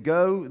homework is to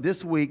go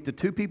this week to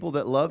 2 people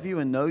that love you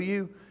and know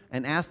you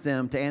and ask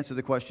them to answer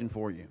the question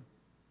for you.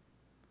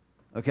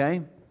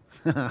 Okay?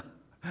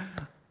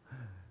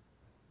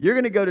 You're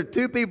going to go to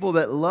 2 people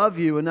that love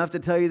you enough to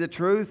tell you the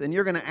truth, and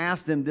you're going to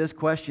ask them this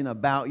question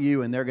about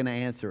you, and they're going to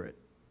answer it.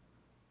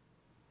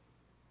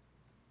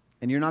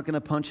 And you're not going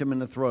to punch them in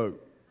the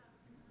throat,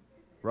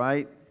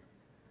 right?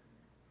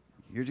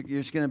 You're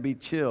just going to be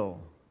chill.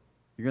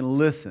 You're going to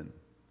listen,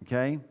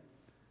 okay?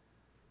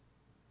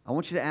 I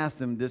want you to ask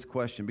them this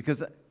question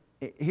because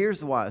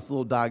here's why. It's a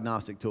little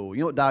diagnostic tool.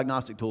 You know what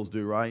diagnostic tools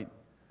do, right?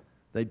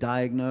 They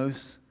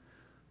diagnose.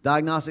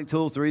 Diagnostic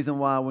tools, the reason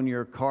why when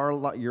your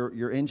car,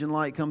 your engine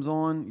light comes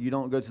on, you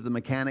don't go to the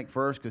mechanic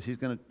first because he's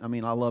going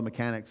to, I love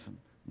mechanics,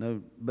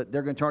 no, but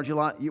they're going to charge you a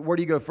lot. Where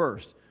do you go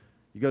first?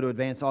 You go to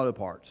Advanced Auto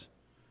Parts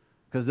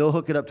because they'll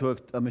hook it up to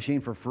a machine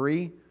for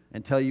free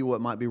and tell you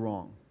what might be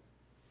wrong.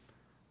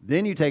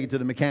 Then you take it to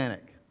the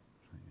mechanic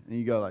and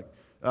you go like,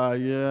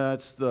 yeah,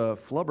 it's the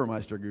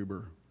Flubbermeister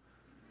goober.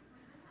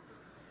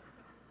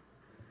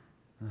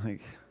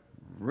 Like,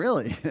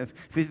 really?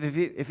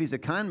 If he's a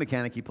kind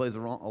mechanic, he plays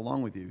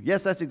along with you.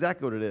 Yes, that's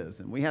exactly what it is,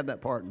 and we have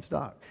that part in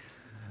stock.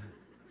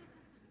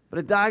 But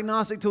a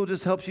diagnostic tool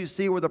just helps you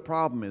see where the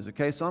problem is,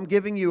 okay? So I'm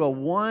giving you a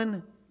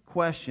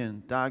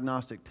 1-question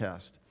diagnostic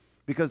test.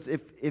 Because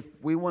if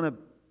we want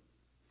to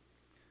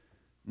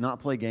not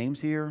play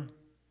games here,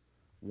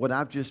 what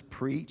I've just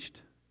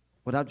preached,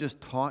 what I've just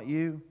taught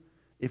you,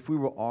 if we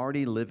were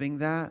already living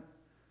that,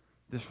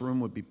 this room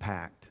would be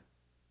packed.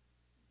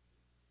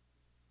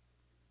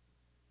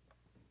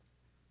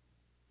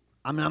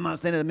 I'm not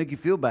saying that to make you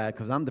feel bad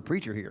because I'm the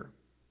preacher here.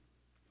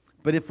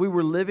 But if we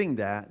were living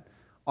that,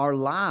 our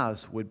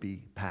lives would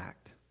be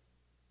packed.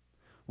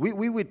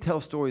 We would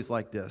tell stories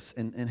like this,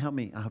 and help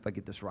me, I hope I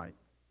get this right.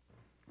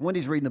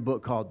 Wendy's reading a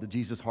book called The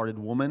Jesus-Hearted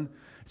Woman.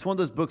 It's one of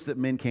those books that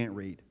men can't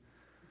read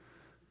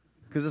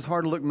because it's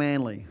hard to look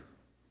manly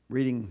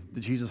reading The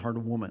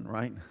Jesus-Hearted Woman,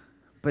 right?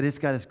 But it's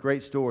got this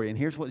great story, and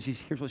here's what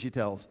she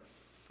tells.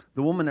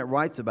 The woman that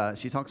writes about it,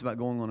 she talks about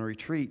going on a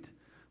retreat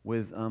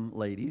with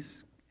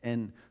ladies,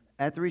 and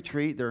at the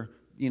retreat, they're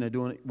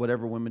doing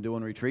whatever women do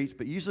on retreats.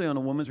 But usually on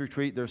a woman's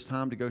retreat, there's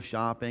time to go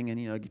shopping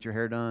and get your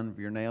hair done,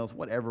 your nails,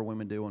 whatever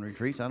women do on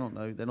retreats. I don't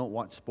know. They don't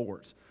watch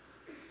sports.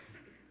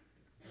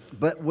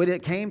 But when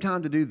it came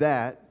time to do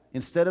that,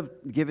 instead of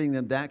giving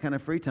them that kind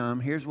of free time,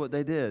 here's what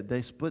they did.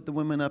 They split the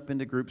women up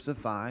into groups of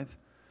 5,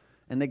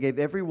 and they gave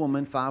every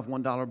woman 5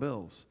 $1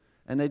 bills.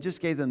 And they just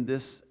gave them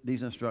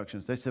these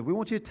instructions. They said, we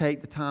want you to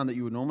take the time that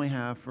you would normally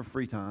have for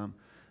free time,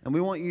 and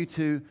we want you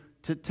to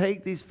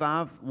take these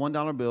 5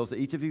 $1 bills that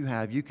each of you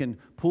have. You can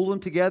pool them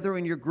together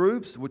in your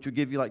groups, which will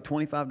give you like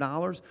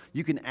 $25.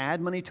 You can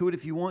add money to it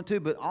if you want to,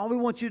 but all we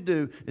want you to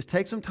do is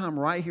take some time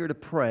right here to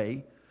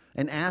pray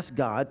and ask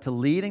God to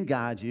lead and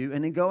guide you,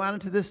 and then go out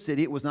into this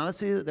city. It was not a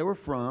city that they were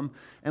from,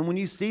 and when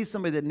you see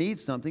somebody that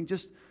needs something,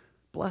 just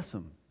bless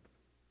them.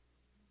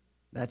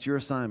 That's your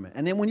assignment.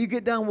 And then when you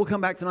get done, we'll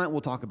come back tonight and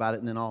we'll talk about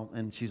it,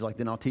 and she's like,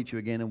 then I'll teach you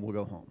again and we'll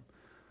go home.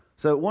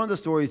 So one of the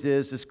stories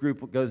is this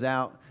group goes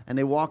out and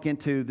they walk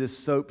into this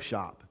soap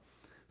shop.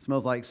 It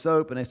smells like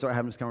soap, and they start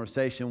having this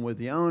conversation with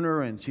the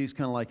owner, and she's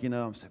kind of like,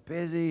 I'm so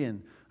busy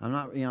and I'm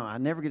not, I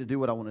never get to do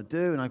what I want to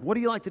do. And like, what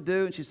do you like to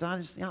do? And she said, I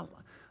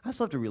just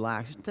love to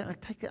relax.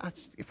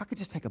 If I could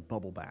just take a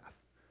bubble bath.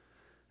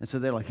 And so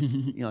they're like,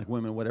 like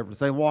women, whatever.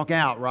 So they walk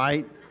out,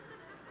 right?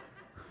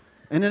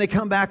 And then they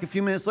come back a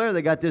few minutes later.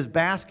 They got this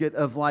basket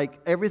of like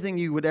everything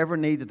you would ever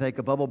need to take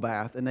a bubble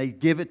bath, and they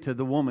give it to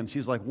the woman.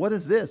 She's like, what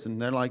is this? And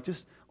they're like,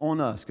 just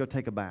on us. Go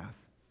take a bath.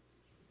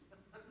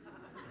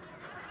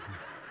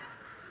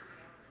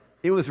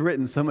 It was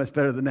written so much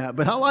better than that,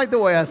 but I like the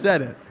way I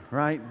said it,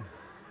 right?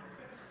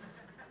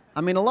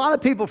 A lot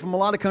of people from a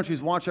lot of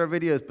countries watch our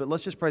videos, but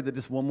let's just pray that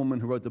this one woman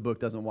who wrote the book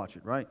doesn't watch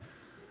it, right?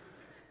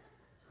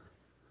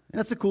 And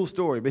that's a cool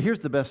story, but here's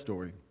the best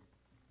story.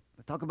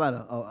 I talk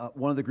about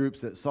one of the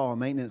groups that saw a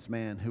maintenance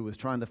man who was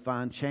trying to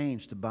find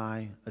change to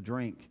buy a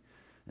drink.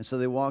 And so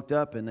they walked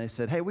up and they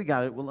said, hey, we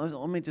got it. Well,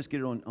 let me just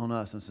get it on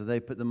us. And so they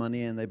put the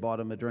money in, they bought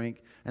him a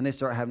drink, and they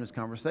start having this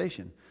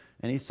conversation.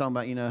 And he's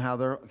talking about,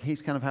 how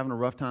he's kind of having a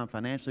rough time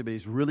financially, but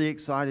he's really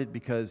excited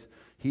because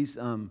he's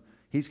going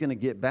to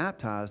get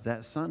baptized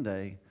that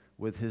Sunday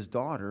with his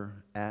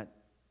daughter at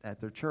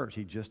their church.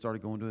 He just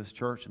started going to his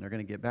church, and they're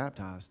going to get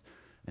baptized.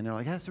 And they're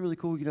like, that's really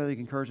cool. They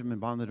encouraged him and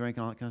bought him the drink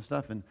and all that kind of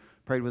stuff, and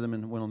prayed with him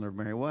and went on their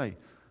merry way.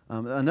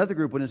 Another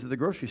group went into the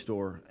grocery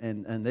store,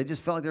 and they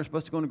just felt like they were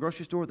supposed to go in the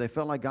grocery store. They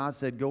felt like God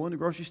said, go in the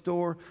grocery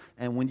store,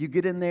 and when you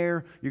get in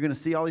there, you're going to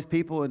see all these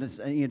people, and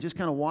you just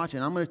kind of watch,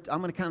 and I'm going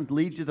to kind of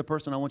lead you to the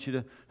person I want you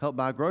to help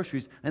buy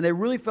groceries. And they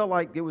really felt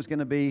like it was going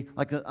to be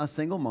like a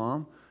single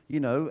mom,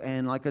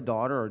 and like a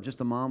daughter or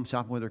just a mom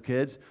shopping with her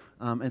kids.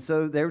 And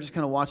so they were just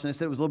kind of watching. They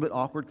said it was a little bit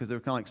awkward because they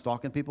were kind of like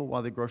stalking people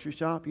while they grocery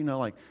shop,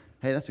 like,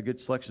 hey, that's a good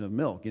selection of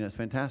milk. It's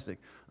fantastic.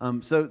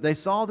 So they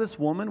saw this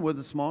woman with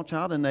a small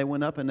child, and they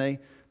went up and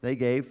they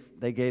gave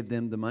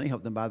them the money,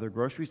 helped them buy their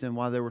groceries. And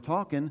while they were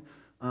talking,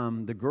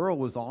 the girl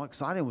was all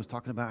excited and was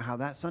talking about how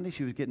that Sunday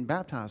she was getting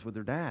baptized with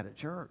her dad at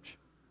church.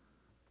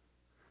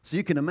 So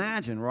you can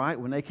imagine, right,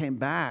 when they came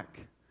back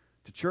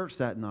to church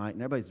that night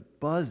and everybody's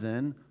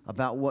buzzing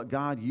about what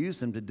God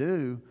used them to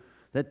do,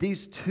 that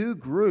these two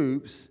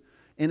groups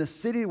in a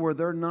city where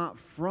they're not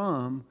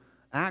from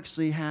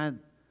actually had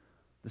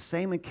the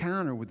same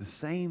encounter with the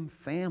same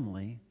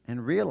family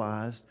and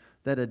realized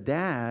that a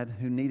dad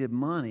who needed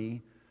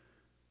money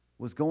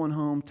was going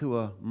home to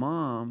a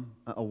mom,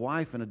 a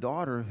wife, and a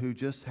daughter who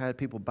just had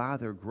people buy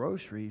their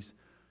groceries,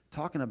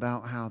 talking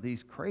about how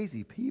these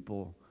crazy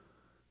people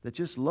that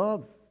just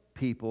love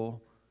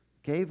people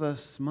gave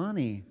us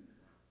money.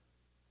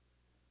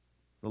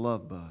 The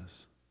love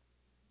buzz.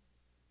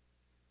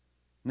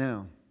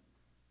 Now,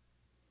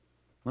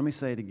 let me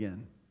say it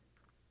again.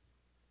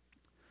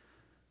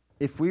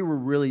 If we were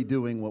really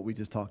doing what we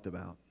just talked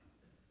about,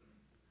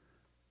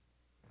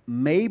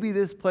 maybe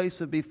this place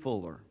would be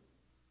fuller.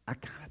 I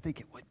kind of think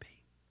it would be.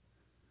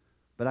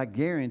 But I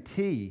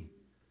guarantee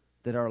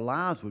that our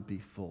lives would be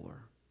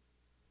fuller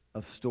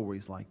of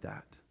stories like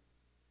that.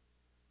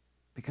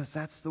 Because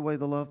that's the way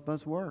the love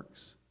buzz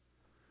works.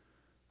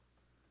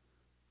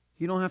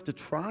 You don't have to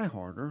try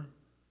harder.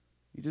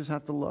 You just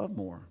have to love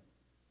more.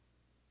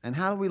 And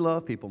how do we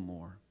love people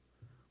more?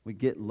 We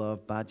get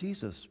loved by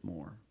Jesus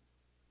more.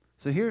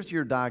 So here's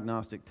your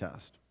diagnostic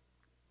test.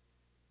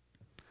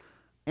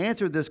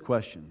 Answer this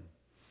question,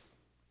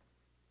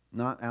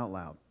 not out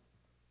loud.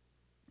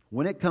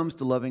 When it comes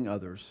to loving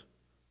others,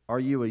 are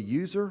you a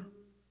user,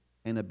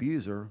 an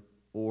abuser,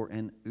 or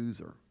an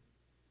oozer?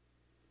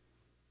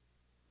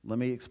 Let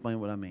me explain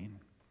what I mean.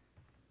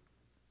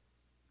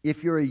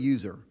 If you're a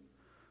user,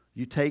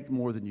 you take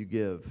more than you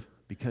give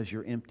because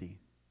you're empty.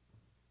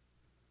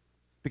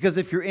 Because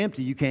if you're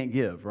empty, you can't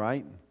give,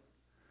 right?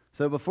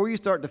 So before you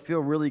start to feel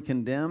really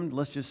condemned,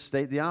 let's just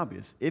state the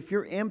obvious. If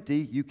you're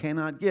empty, you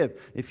cannot give.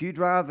 If you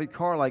drive a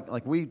car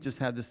like we just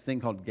have this thing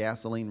called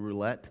gasoline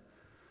roulette,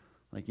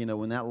 like,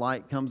 when that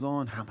light comes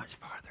on, how much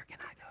farther can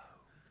I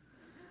go?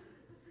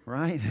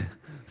 Right?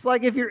 It's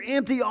like if you're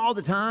empty all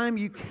the time,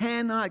 you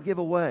cannot give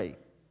away.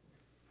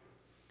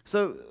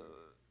 So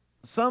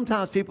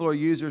sometimes people are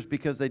users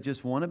because they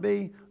just want to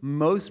be.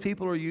 Most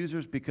people are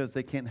users because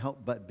they can't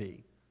help but be.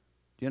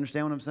 Do you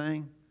understand what I'm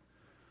saying?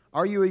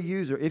 Are you a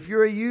user? If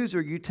you're a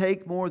user, you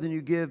take more than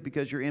you give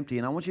because you're empty.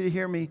 And I want you to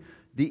hear me.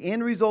 The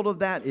end result of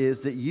that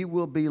is that you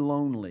will be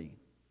lonely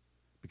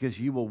because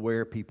you will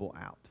wear people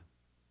out.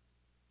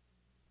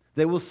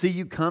 They will see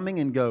you coming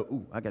and go,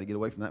 ooh, I got to get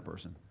away from that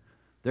person.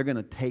 They're going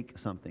to take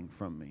something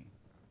from me.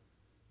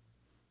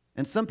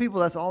 And some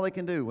people, that's all they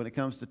can do when it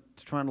comes to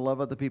trying to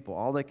love other people.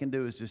 All they can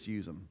do is just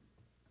use them.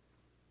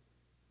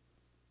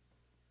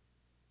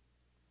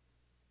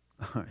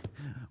 All right.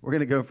 We're going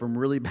to go from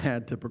really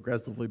bad to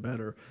progressively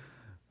better.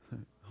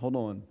 Hold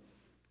on.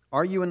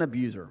 Are you an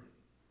abuser?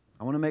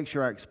 I want to make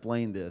sure I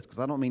explain this because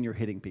I don't mean you're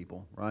hitting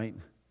people, right?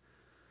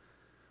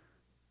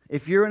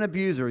 If you're an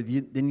abuser,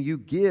 then you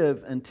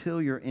give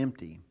until you're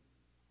empty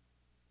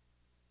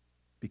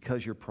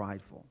because you're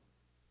prideful.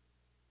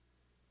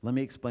 Let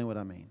me explain what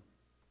I mean.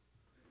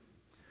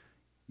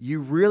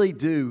 You really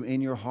do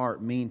in your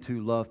heart mean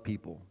to love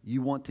people.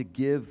 You want to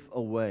give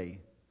away.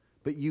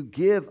 But you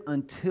give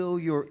until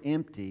you're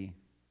empty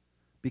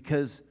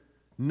because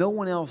no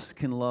one else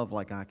can love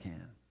like I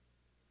can.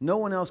 No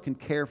one else can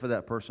care for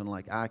that person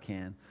like I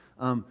can.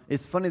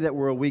 It's funny that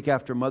we're a week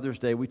after Mother's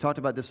Day. We talked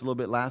about this a little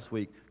bit last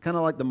week. Kind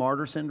of like the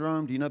martyr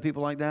syndrome. Do you know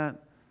people like that?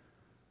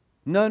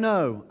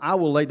 No, I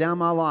will lay down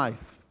my life.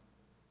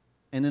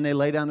 And then they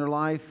lay down their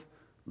life.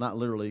 Not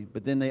literally,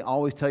 but then they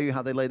always tell you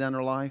how they lay down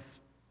their life.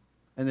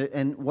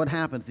 And what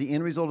happens? The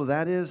end result of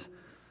that is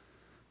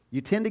you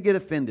tend to get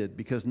offended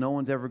because no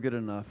one's ever good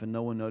enough and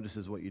no one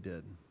notices what you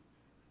did.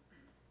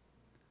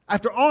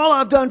 After all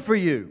I've done for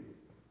you,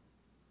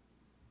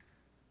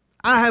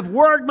 I have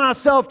worked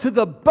myself to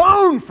the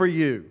bone for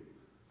you,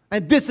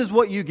 and this is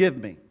what you give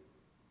me.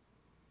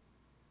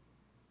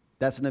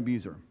 That's an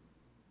abuser.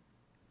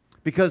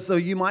 Because though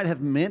you might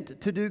have meant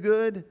to do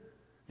good,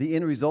 the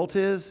end result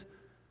is,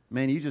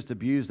 man, you just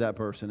abused that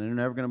person and they're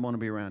never going to want to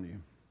be around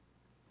you.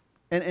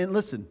 And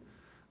listen,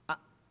 I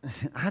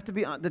have to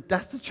be honest,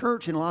 that's the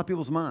church in a lot of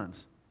people's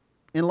minds.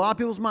 In a lot of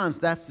people's minds,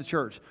 that's the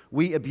church.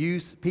 We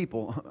abuse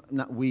people.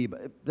 Not we,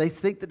 but they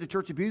think that the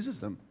church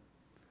abuses them.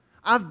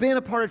 I've been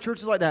a part of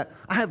churches like that.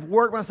 I have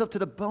worked myself to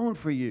the bone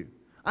for you.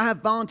 I have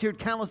volunteered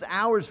countless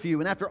hours for you.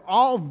 And after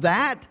all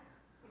that,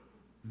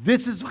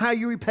 this is how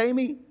you repay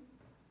me?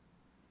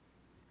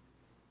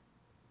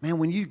 Man,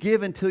 when you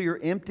give until you're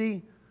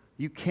empty,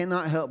 you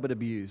cannot help but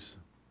abuse.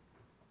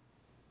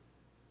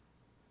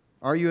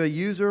 Are you a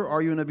user?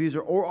 Are you an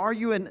abuser? Or are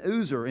you an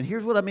oozer? And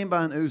here's what I mean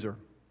by an oozer.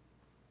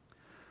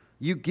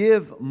 You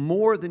give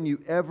more than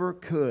you ever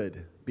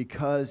could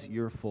because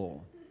you're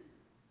full.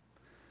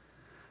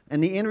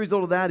 And the end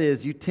result of that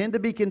is you tend to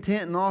be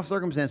content in all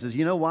circumstances.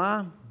 You know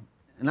why?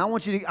 And I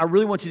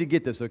really want you to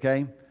get this,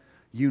 okay?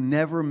 You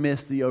never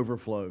miss the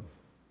overflow.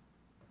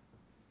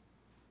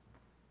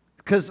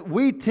 Because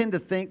we tend to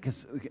think,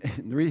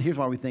 here's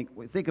why we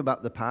think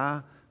about the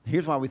pie.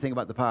 Here's why we think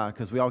about the pie,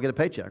 because we all get a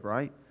paycheck,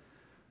 right?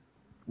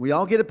 We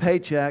all get a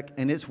paycheck,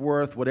 and it's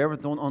worth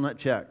whatever's on that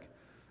check.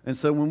 And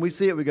so when we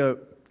see it, we go,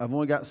 I've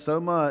only got so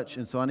much,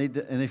 and so I need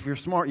to, and if you're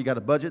smart, you got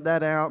to budget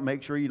that out,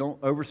 make sure you don't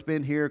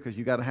overspend here, because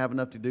you got to have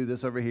enough to do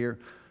this over here.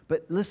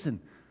 But listen,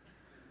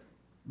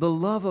 the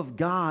love of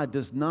God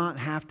does not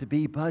have to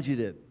be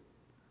budgeted.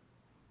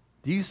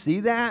 Do you see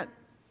that?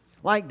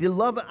 Like the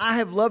love, I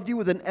have loved you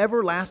with an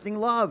everlasting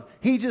love.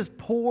 He just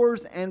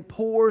pours and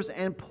pours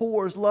and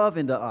pours love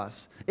into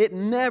us. It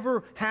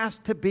never has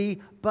to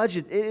be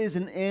budgeted. It is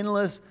an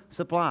endless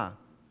supply.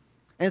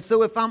 And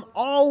so if I'm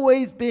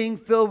always being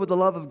filled with the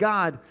love of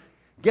God,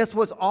 guess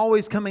what's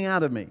always coming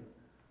out of me?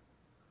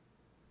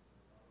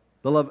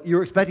 The love.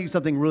 You're expecting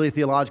something really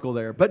theological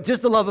there, but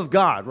just the love of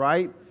God,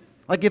 right?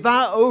 Like if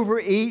I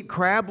overeat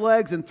crab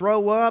legs and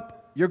throw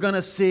up, you're going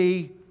to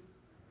see,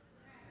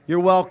 you're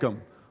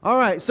welcome. All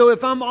right, so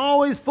if I'm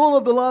always full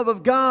of the love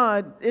of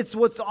God, it's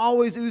what's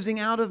always oozing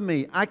out of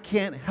me. I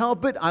can't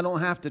help it. I don't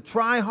have to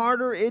try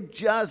harder. It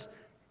just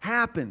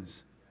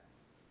happens.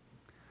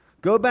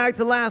 Go back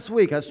to last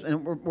week,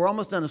 and we're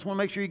almost done. I just want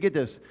to make sure you get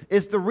this.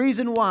 It's the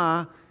reason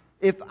why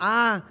if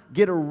I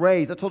get a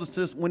raise, I told this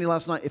to Wendy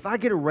last night, if I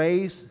get a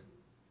raise,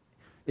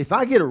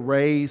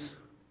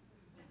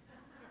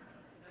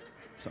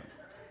 sorry,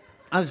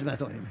 I was just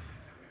messing with him.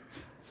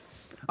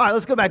 All right,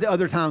 let's go back to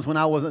other times when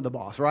I wasn't the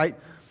boss, right?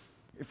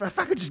 If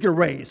I could just get a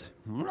raise.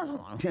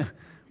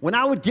 When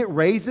I would get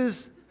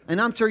raises,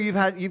 and I'm sure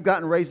you've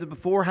gotten raises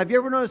before. Have you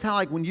ever noticed how,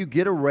 like, when you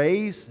get a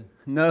raise?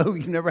 No,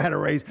 you've never had a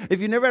raise. If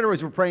you've never had a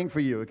raise, we're praying for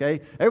you, okay?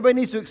 Everybody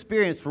needs to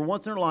experience, for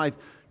once in their life,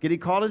 getting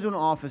called into an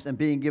office and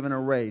being given a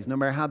raise, no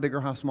matter how big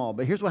or how small.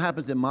 But here's what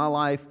happens in my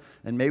life,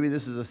 and maybe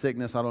this is a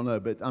sickness, I don't know,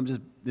 but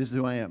this is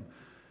who I am.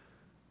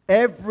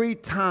 Every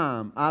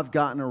time I've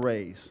gotten a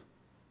raise,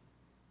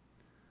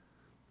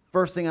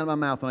 first thing out of my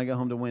mouth when I go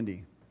home to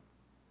Wendy,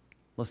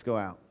 let's go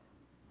out.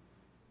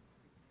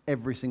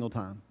 Every single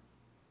time.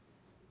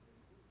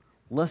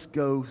 Let's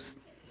go.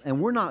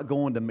 And we're not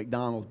going to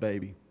McDonald's,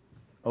 baby.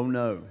 Oh,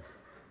 no.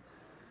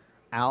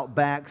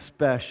 Outback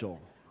special.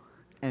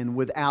 And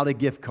without a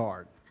gift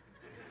card.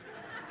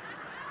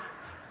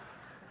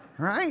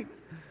 Right?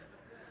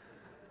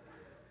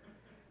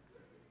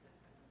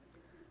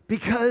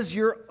 Because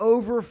you're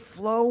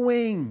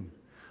overflowing.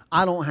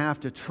 I don't have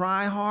to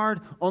try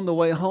hard. On the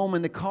way home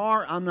in the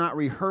car, I'm not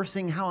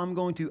rehearsing how I'm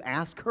going to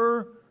ask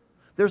her.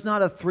 There's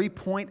not a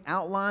 3-point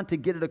outline to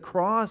get it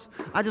across.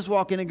 I just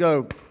walk in and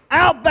go,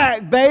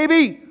 Outback,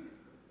 baby!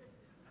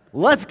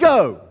 Let's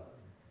go.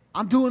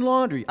 I'm doing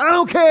laundry. I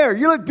don't care.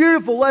 You look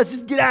beautiful. Let's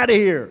just get out of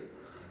here.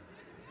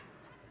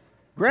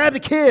 Grab the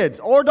kids,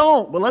 or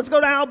don't, but let's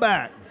go to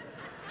Outback.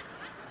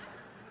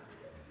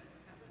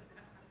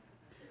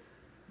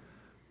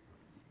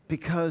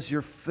 Because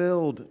you're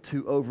filled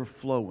to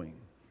overflowing.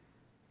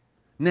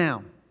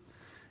 Now,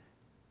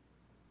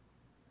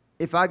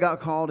 if I got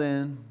called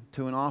in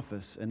to an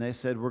office and they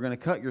said, we're going to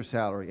cut your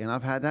salary, and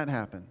I've had that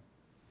happen.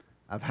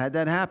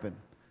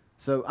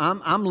 So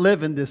I'm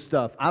living this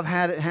stuff. I've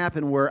had it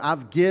happen where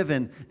I've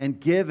given and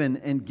given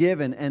and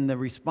given, and the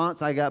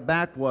response I got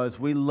back was,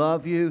 we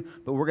love you,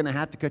 but we're going to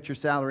have to cut your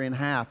salary in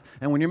half.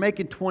 And when you're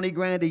making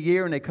 $20,000 a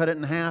year and they cut it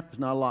in half, there's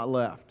not a lot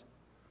left.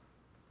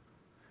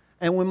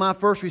 And when my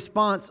first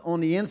response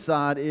on the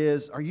inside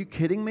is, are you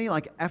kidding me?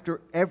 Like,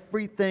 after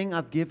everything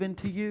I've given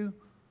to you,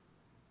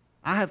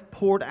 I have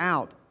poured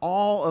out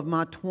all of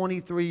my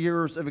 23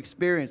 years of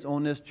experience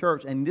on this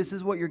church, and this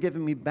is what you're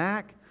giving me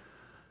back?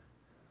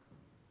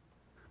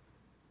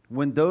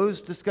 When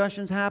those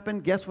discussions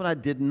happened, guess what I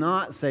did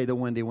not say to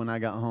Wendy when I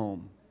got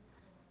home?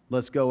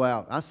 Let's go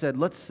out. I said,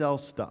 let's sell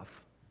stuff.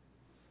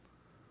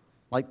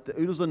 Like the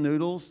oodles and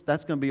noodles,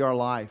 that's going to be our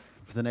life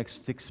for the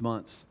next 6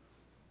 months.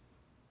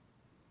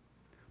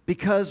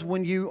 Because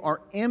when you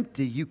are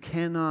empty, you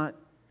cannot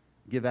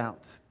give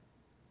out.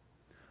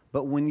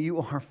 But when you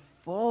are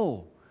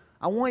full,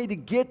 I want you to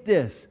get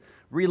this.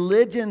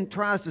 Religion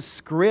tries to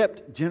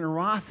script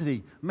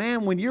generosity.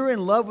 Man, when you're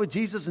in love with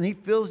Jesus and He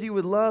fills you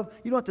with love,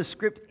 you don't have to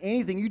script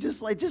anything. You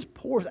just, it just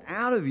pours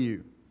out of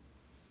you.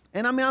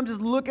 And I mean, I'm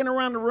just looking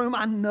around the room.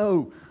 I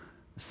know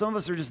some of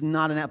us are just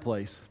not in that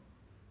place.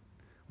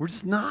 We're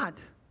just not.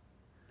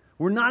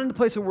 We're not in the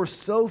place where we're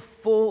so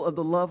full of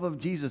the love of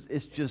Jesus,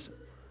 it's just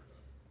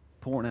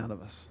pouring out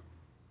of us.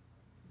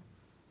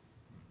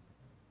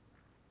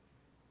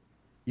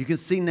 You can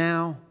see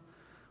now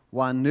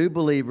why new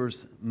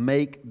believers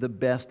make the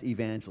best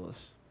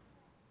evangelists.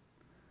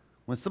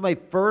 When somebody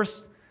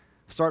first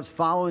starts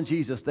following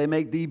Jesus, they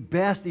make the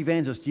best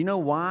evangelists. Do you know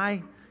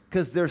why?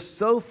 Because they're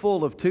so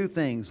full of two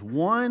things.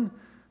 One,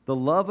 the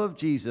love of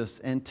Jesus,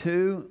 and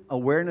two,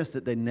 awareness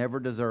that they never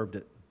deserved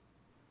it.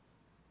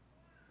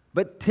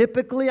 But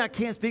typically, I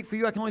can't speak for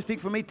you, I can only speak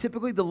for me.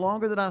 Typically, the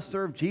longer that I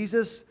serve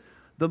Jesus,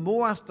 the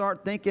more I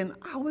start thinking,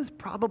 I was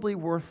probably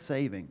worth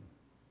saving.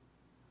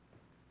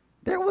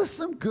 There was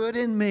some good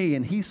in me,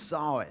 and he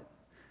saw it.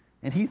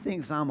 And he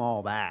thinks I'm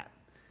all that.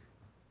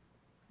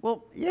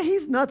 Well, yeah,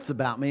 he's nuts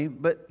about me,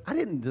 but I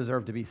didn't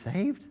deserve to be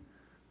saved.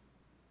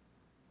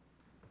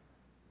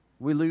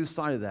 We lose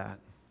sight of that.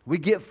 We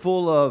get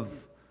full of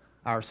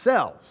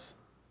ourselves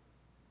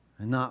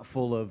and not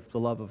full of the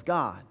love of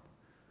God.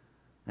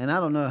 And I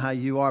don't know how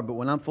you are, but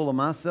when I'm full of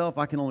myself,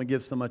 I can only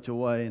give so much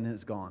away and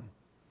it's gone.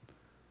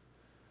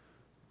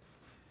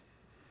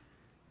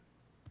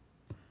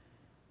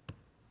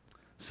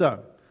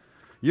 So,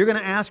 you're going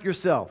to ask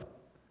yourself,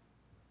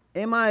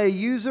 am I a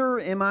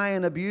user, am I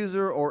an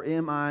abuser, or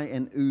am I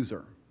an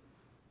oozer?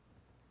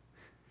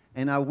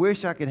 And I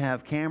wish I could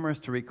have cameras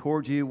to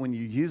record you when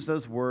you use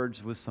those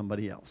words with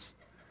somebody else.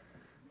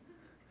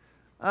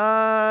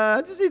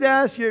 I just need to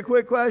ask you a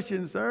quick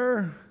question,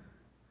 sir.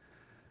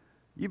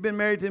 You've been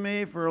married to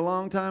me for a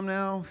long time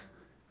now.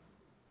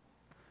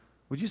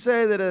 Would you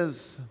say that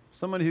as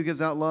somebody who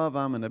gives out love,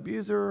 I'm an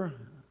abuser,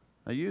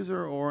 a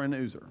user, or an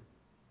oozer?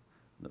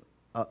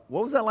 What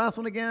was that last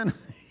one again?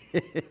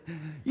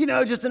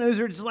 Just an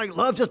oozer, just like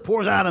love just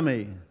pours out of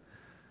me.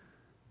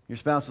 Your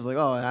spouse is like,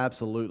 oh,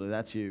 absolutely,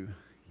 that's you.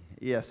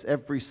 Yes,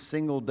 every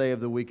single day of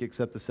the week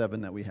except the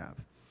 7 that we have.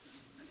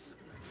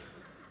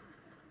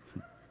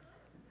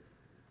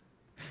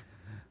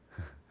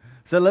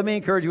 So let me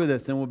encourage you with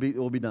this, and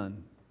we'll be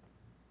done.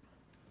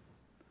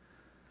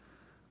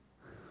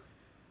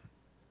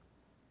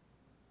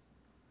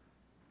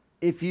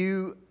 If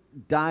you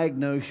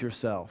diagnose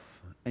yourself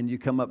and you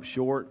come up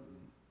short,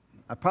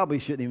 I probably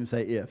shouldn't even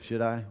say if,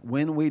 should I?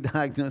 When we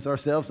diagnose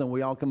ourselves and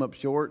we all come up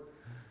short,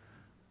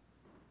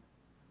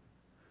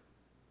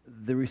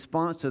 the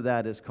response to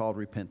that is called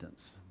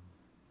repentance.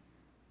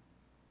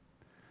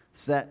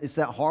 It's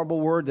that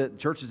horrible word that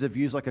churches have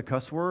used like a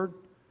cuss word,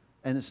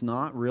 and it's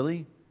not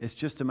really. It's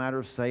just a matter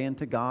of saying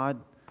to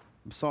God,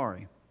 I'm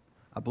sorry,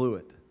 I blew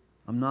it.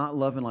 I'm not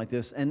loving like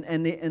this. And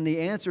the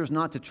answer is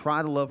not to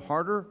try to love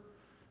harder.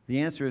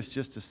 The answer is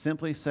just to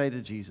simply say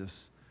to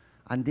Jesus,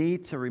 I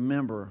need to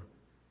remember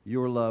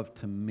your love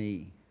to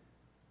me.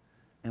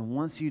 And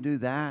once you do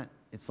that,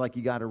 it's like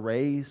you got a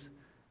raise,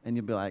 and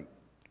you'll be like,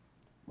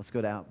 let's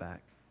go to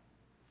Outback.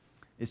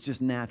 It's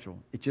just natural.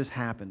 It just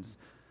happens.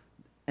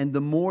 And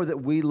the more that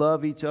we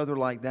love each other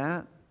like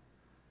that,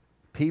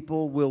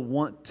 people will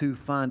want to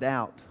find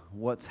out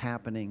what's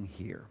happening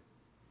here.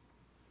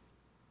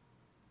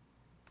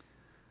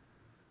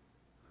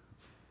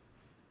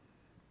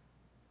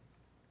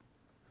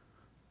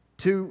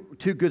 Two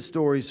good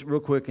stories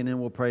real quick, and then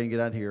we'll pray and get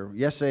out of here.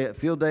 Yesterday at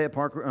field day at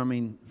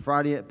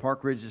Friday at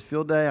Park Ridge's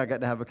field day, I got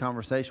to have a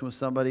conversation with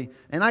somebody.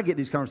 And I get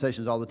these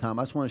conversations all the time.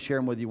 I just want to share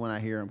them with you when I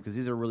hear them because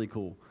these are really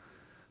cool.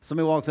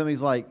 Somebody walks up and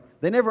he's like,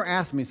 they never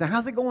ask me, so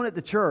how's it going at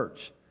the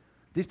church?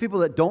 These people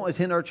that don't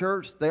attend our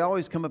church, they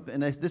always come up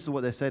and this is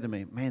what they say to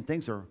me. Man,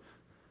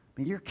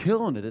 you're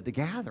killing it at the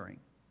gathering.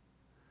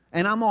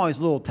 And I'm always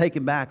a little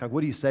taken back. Like,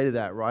 what do you say to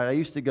that, right? I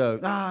used to go,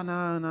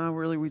 no,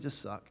 really, we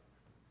just suck.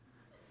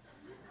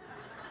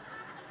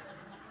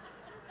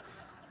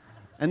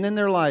 And then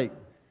they're like,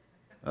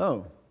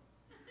 oh,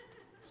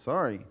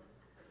 sorry.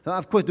 So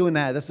I've quit doing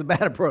that. That's a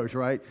bad approach,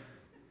 right?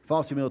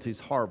 False humility is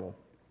horrible.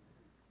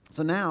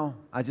 So now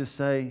I just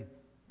say,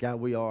 God,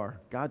 we are.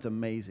 God's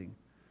amazing.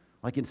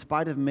 Like in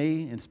spite of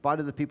me, in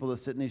spite of the people that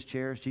sit in these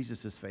chairs,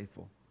 Jesus is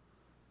faithful.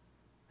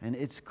 And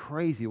it's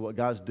crazy what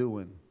God's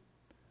doing.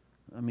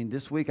 I mean,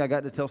 this week I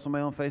got to tell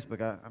somebody on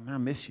Facebook, I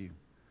miss you.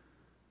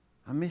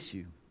 I miss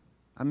you.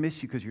 I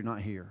miss you because you're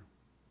not here.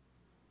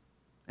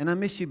 And I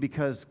miss you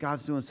because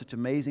God's doing such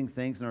amazing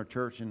things in our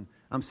church, and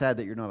I'm sad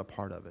that you're not a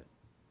part of it.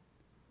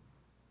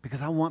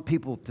 Because I want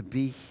people to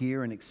be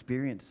here and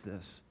experience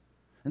this.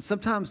 And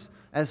sometimes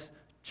as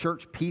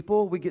church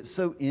people, we get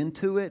so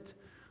into it,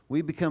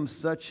 we become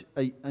such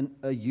a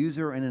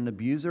user and an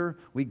abuser.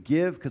 We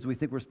give because we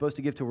think we're supposed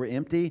to give till we're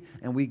empty,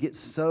 and we get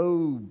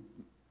so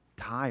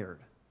tired.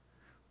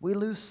 We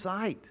lose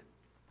sight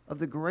of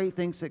the great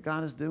things that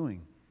God is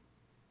doing.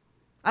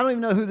 I don't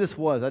even know who this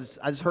was.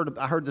 I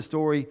heard the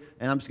story,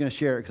 and I'm just going to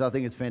share it because I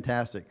think it's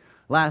fantastic.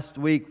 Last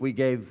week we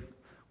gave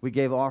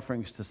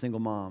offerings to single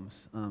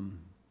moms.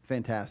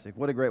 Fantastic!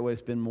 What a great way to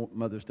spend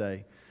Mother's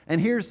Day. And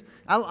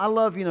I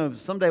love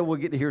someday we'll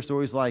get to hear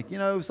stories like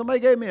somebody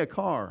gave me a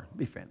car.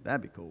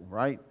 That'd be cool,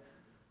 right?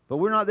 But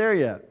we're not there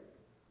yet.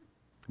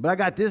 But I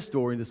got this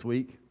story this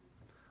week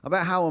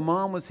about how a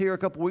mom was here a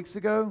couple weeks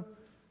ago,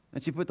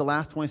 and she put the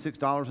last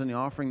 $26 in the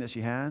offering that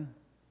she had.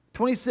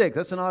 26.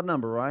 That's an odd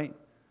number, right?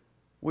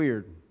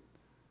 Weird.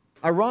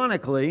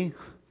 Ironically,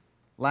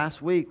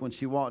 last week when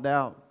she walked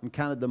out and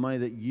counted the money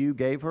that you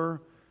gave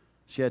her,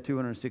 she had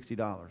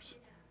 $260.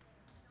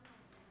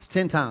 It's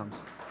 10 times.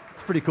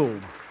 It's pretty cool.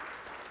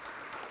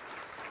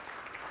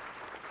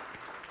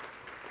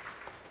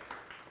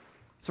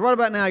 So right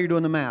about now, you're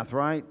doing the math,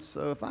 right?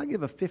 So if I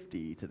give a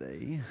 50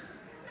 today,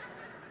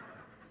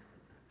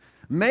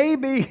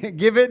 maybe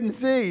give it and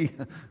see.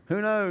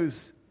 Who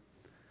knows?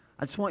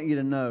 I just want you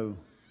to know,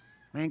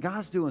 man,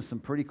 God's doing some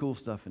pretty cool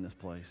stuff in this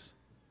place.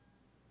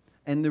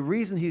 And the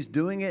reason He's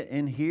doing it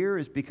in here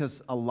is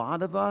because a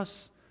lot of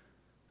us,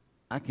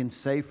 I can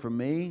say for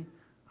me,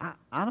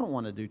 I don't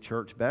want to do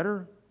church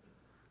better.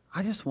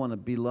 I just want to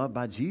be loved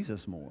by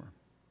Jesus more.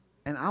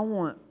 And I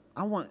want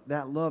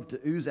that love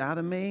to ooze out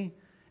of me.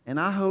 And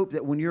I hope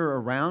that when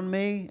you're around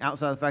me,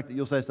 outside of the fact that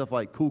you'll say stuff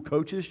like cool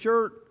coaches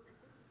shirt,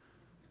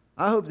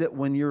 I hope that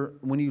when you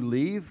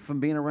leave from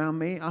being around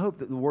me, I hope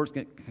that the words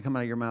can come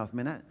out of your mouth,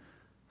 man,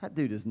 that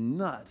dude is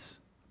nuts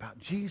about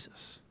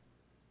Jesus.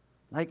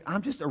 Like,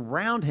 I'm just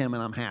around him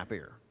and I'm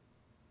happier.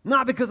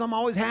 Not because I'm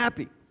always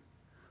happy,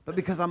 but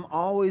because I'm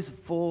always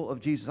full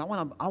of Jesus. I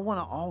want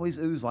to always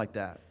ooze like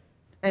that.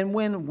 And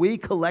when we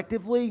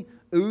collectively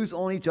ooze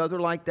on each other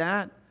like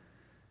that,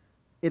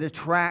 it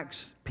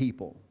attracts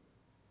people.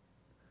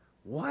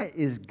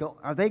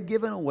 Are they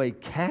giving away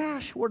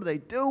cash? What are they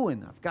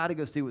doing? I've got to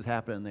go see what's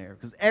happening there.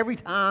 Because every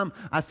time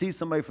I see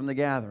somebody from the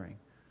gathering,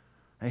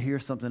 I hear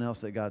something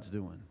else that God's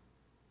doing.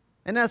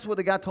 And that's what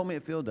the guy told me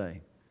at field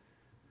day.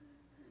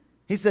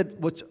 He said,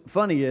 what's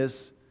funny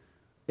is,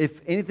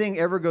 if anything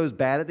ever goes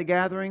bad at the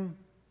gathering,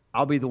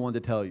 I'll be the one to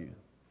tell you.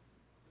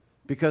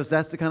 Because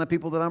that's the kind of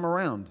people that I'm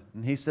around.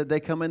 And he said they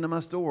come into my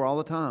store all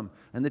the time.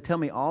 And they tell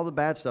me all the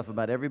bad stuff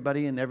about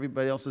everybody and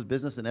everybody else's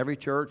business and every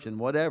church and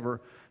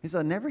whatever. He said,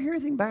 I never hear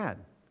anything bad.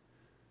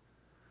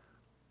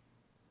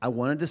 I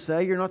wanted to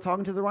say you're not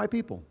talking to the right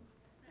people.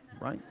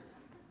 Right?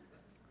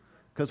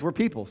 Because we're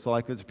people. So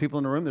like there's people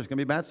in the room, there's going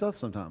to be bad stuff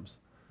sometimes.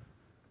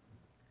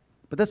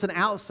 But that's an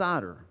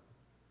outsider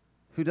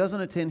who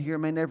doesn't attend here,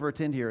 may never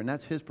attend here. And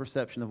that's his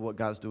perception of what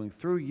God's doing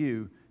through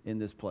you in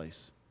this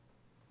place.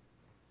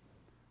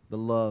 The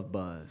love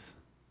buzz.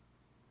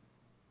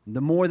 The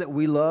more that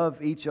we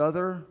love each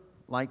other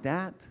like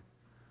that,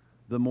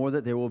 the more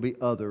that there will be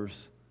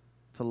others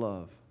to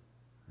love.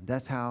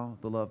 That's how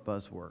the love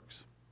buzz works.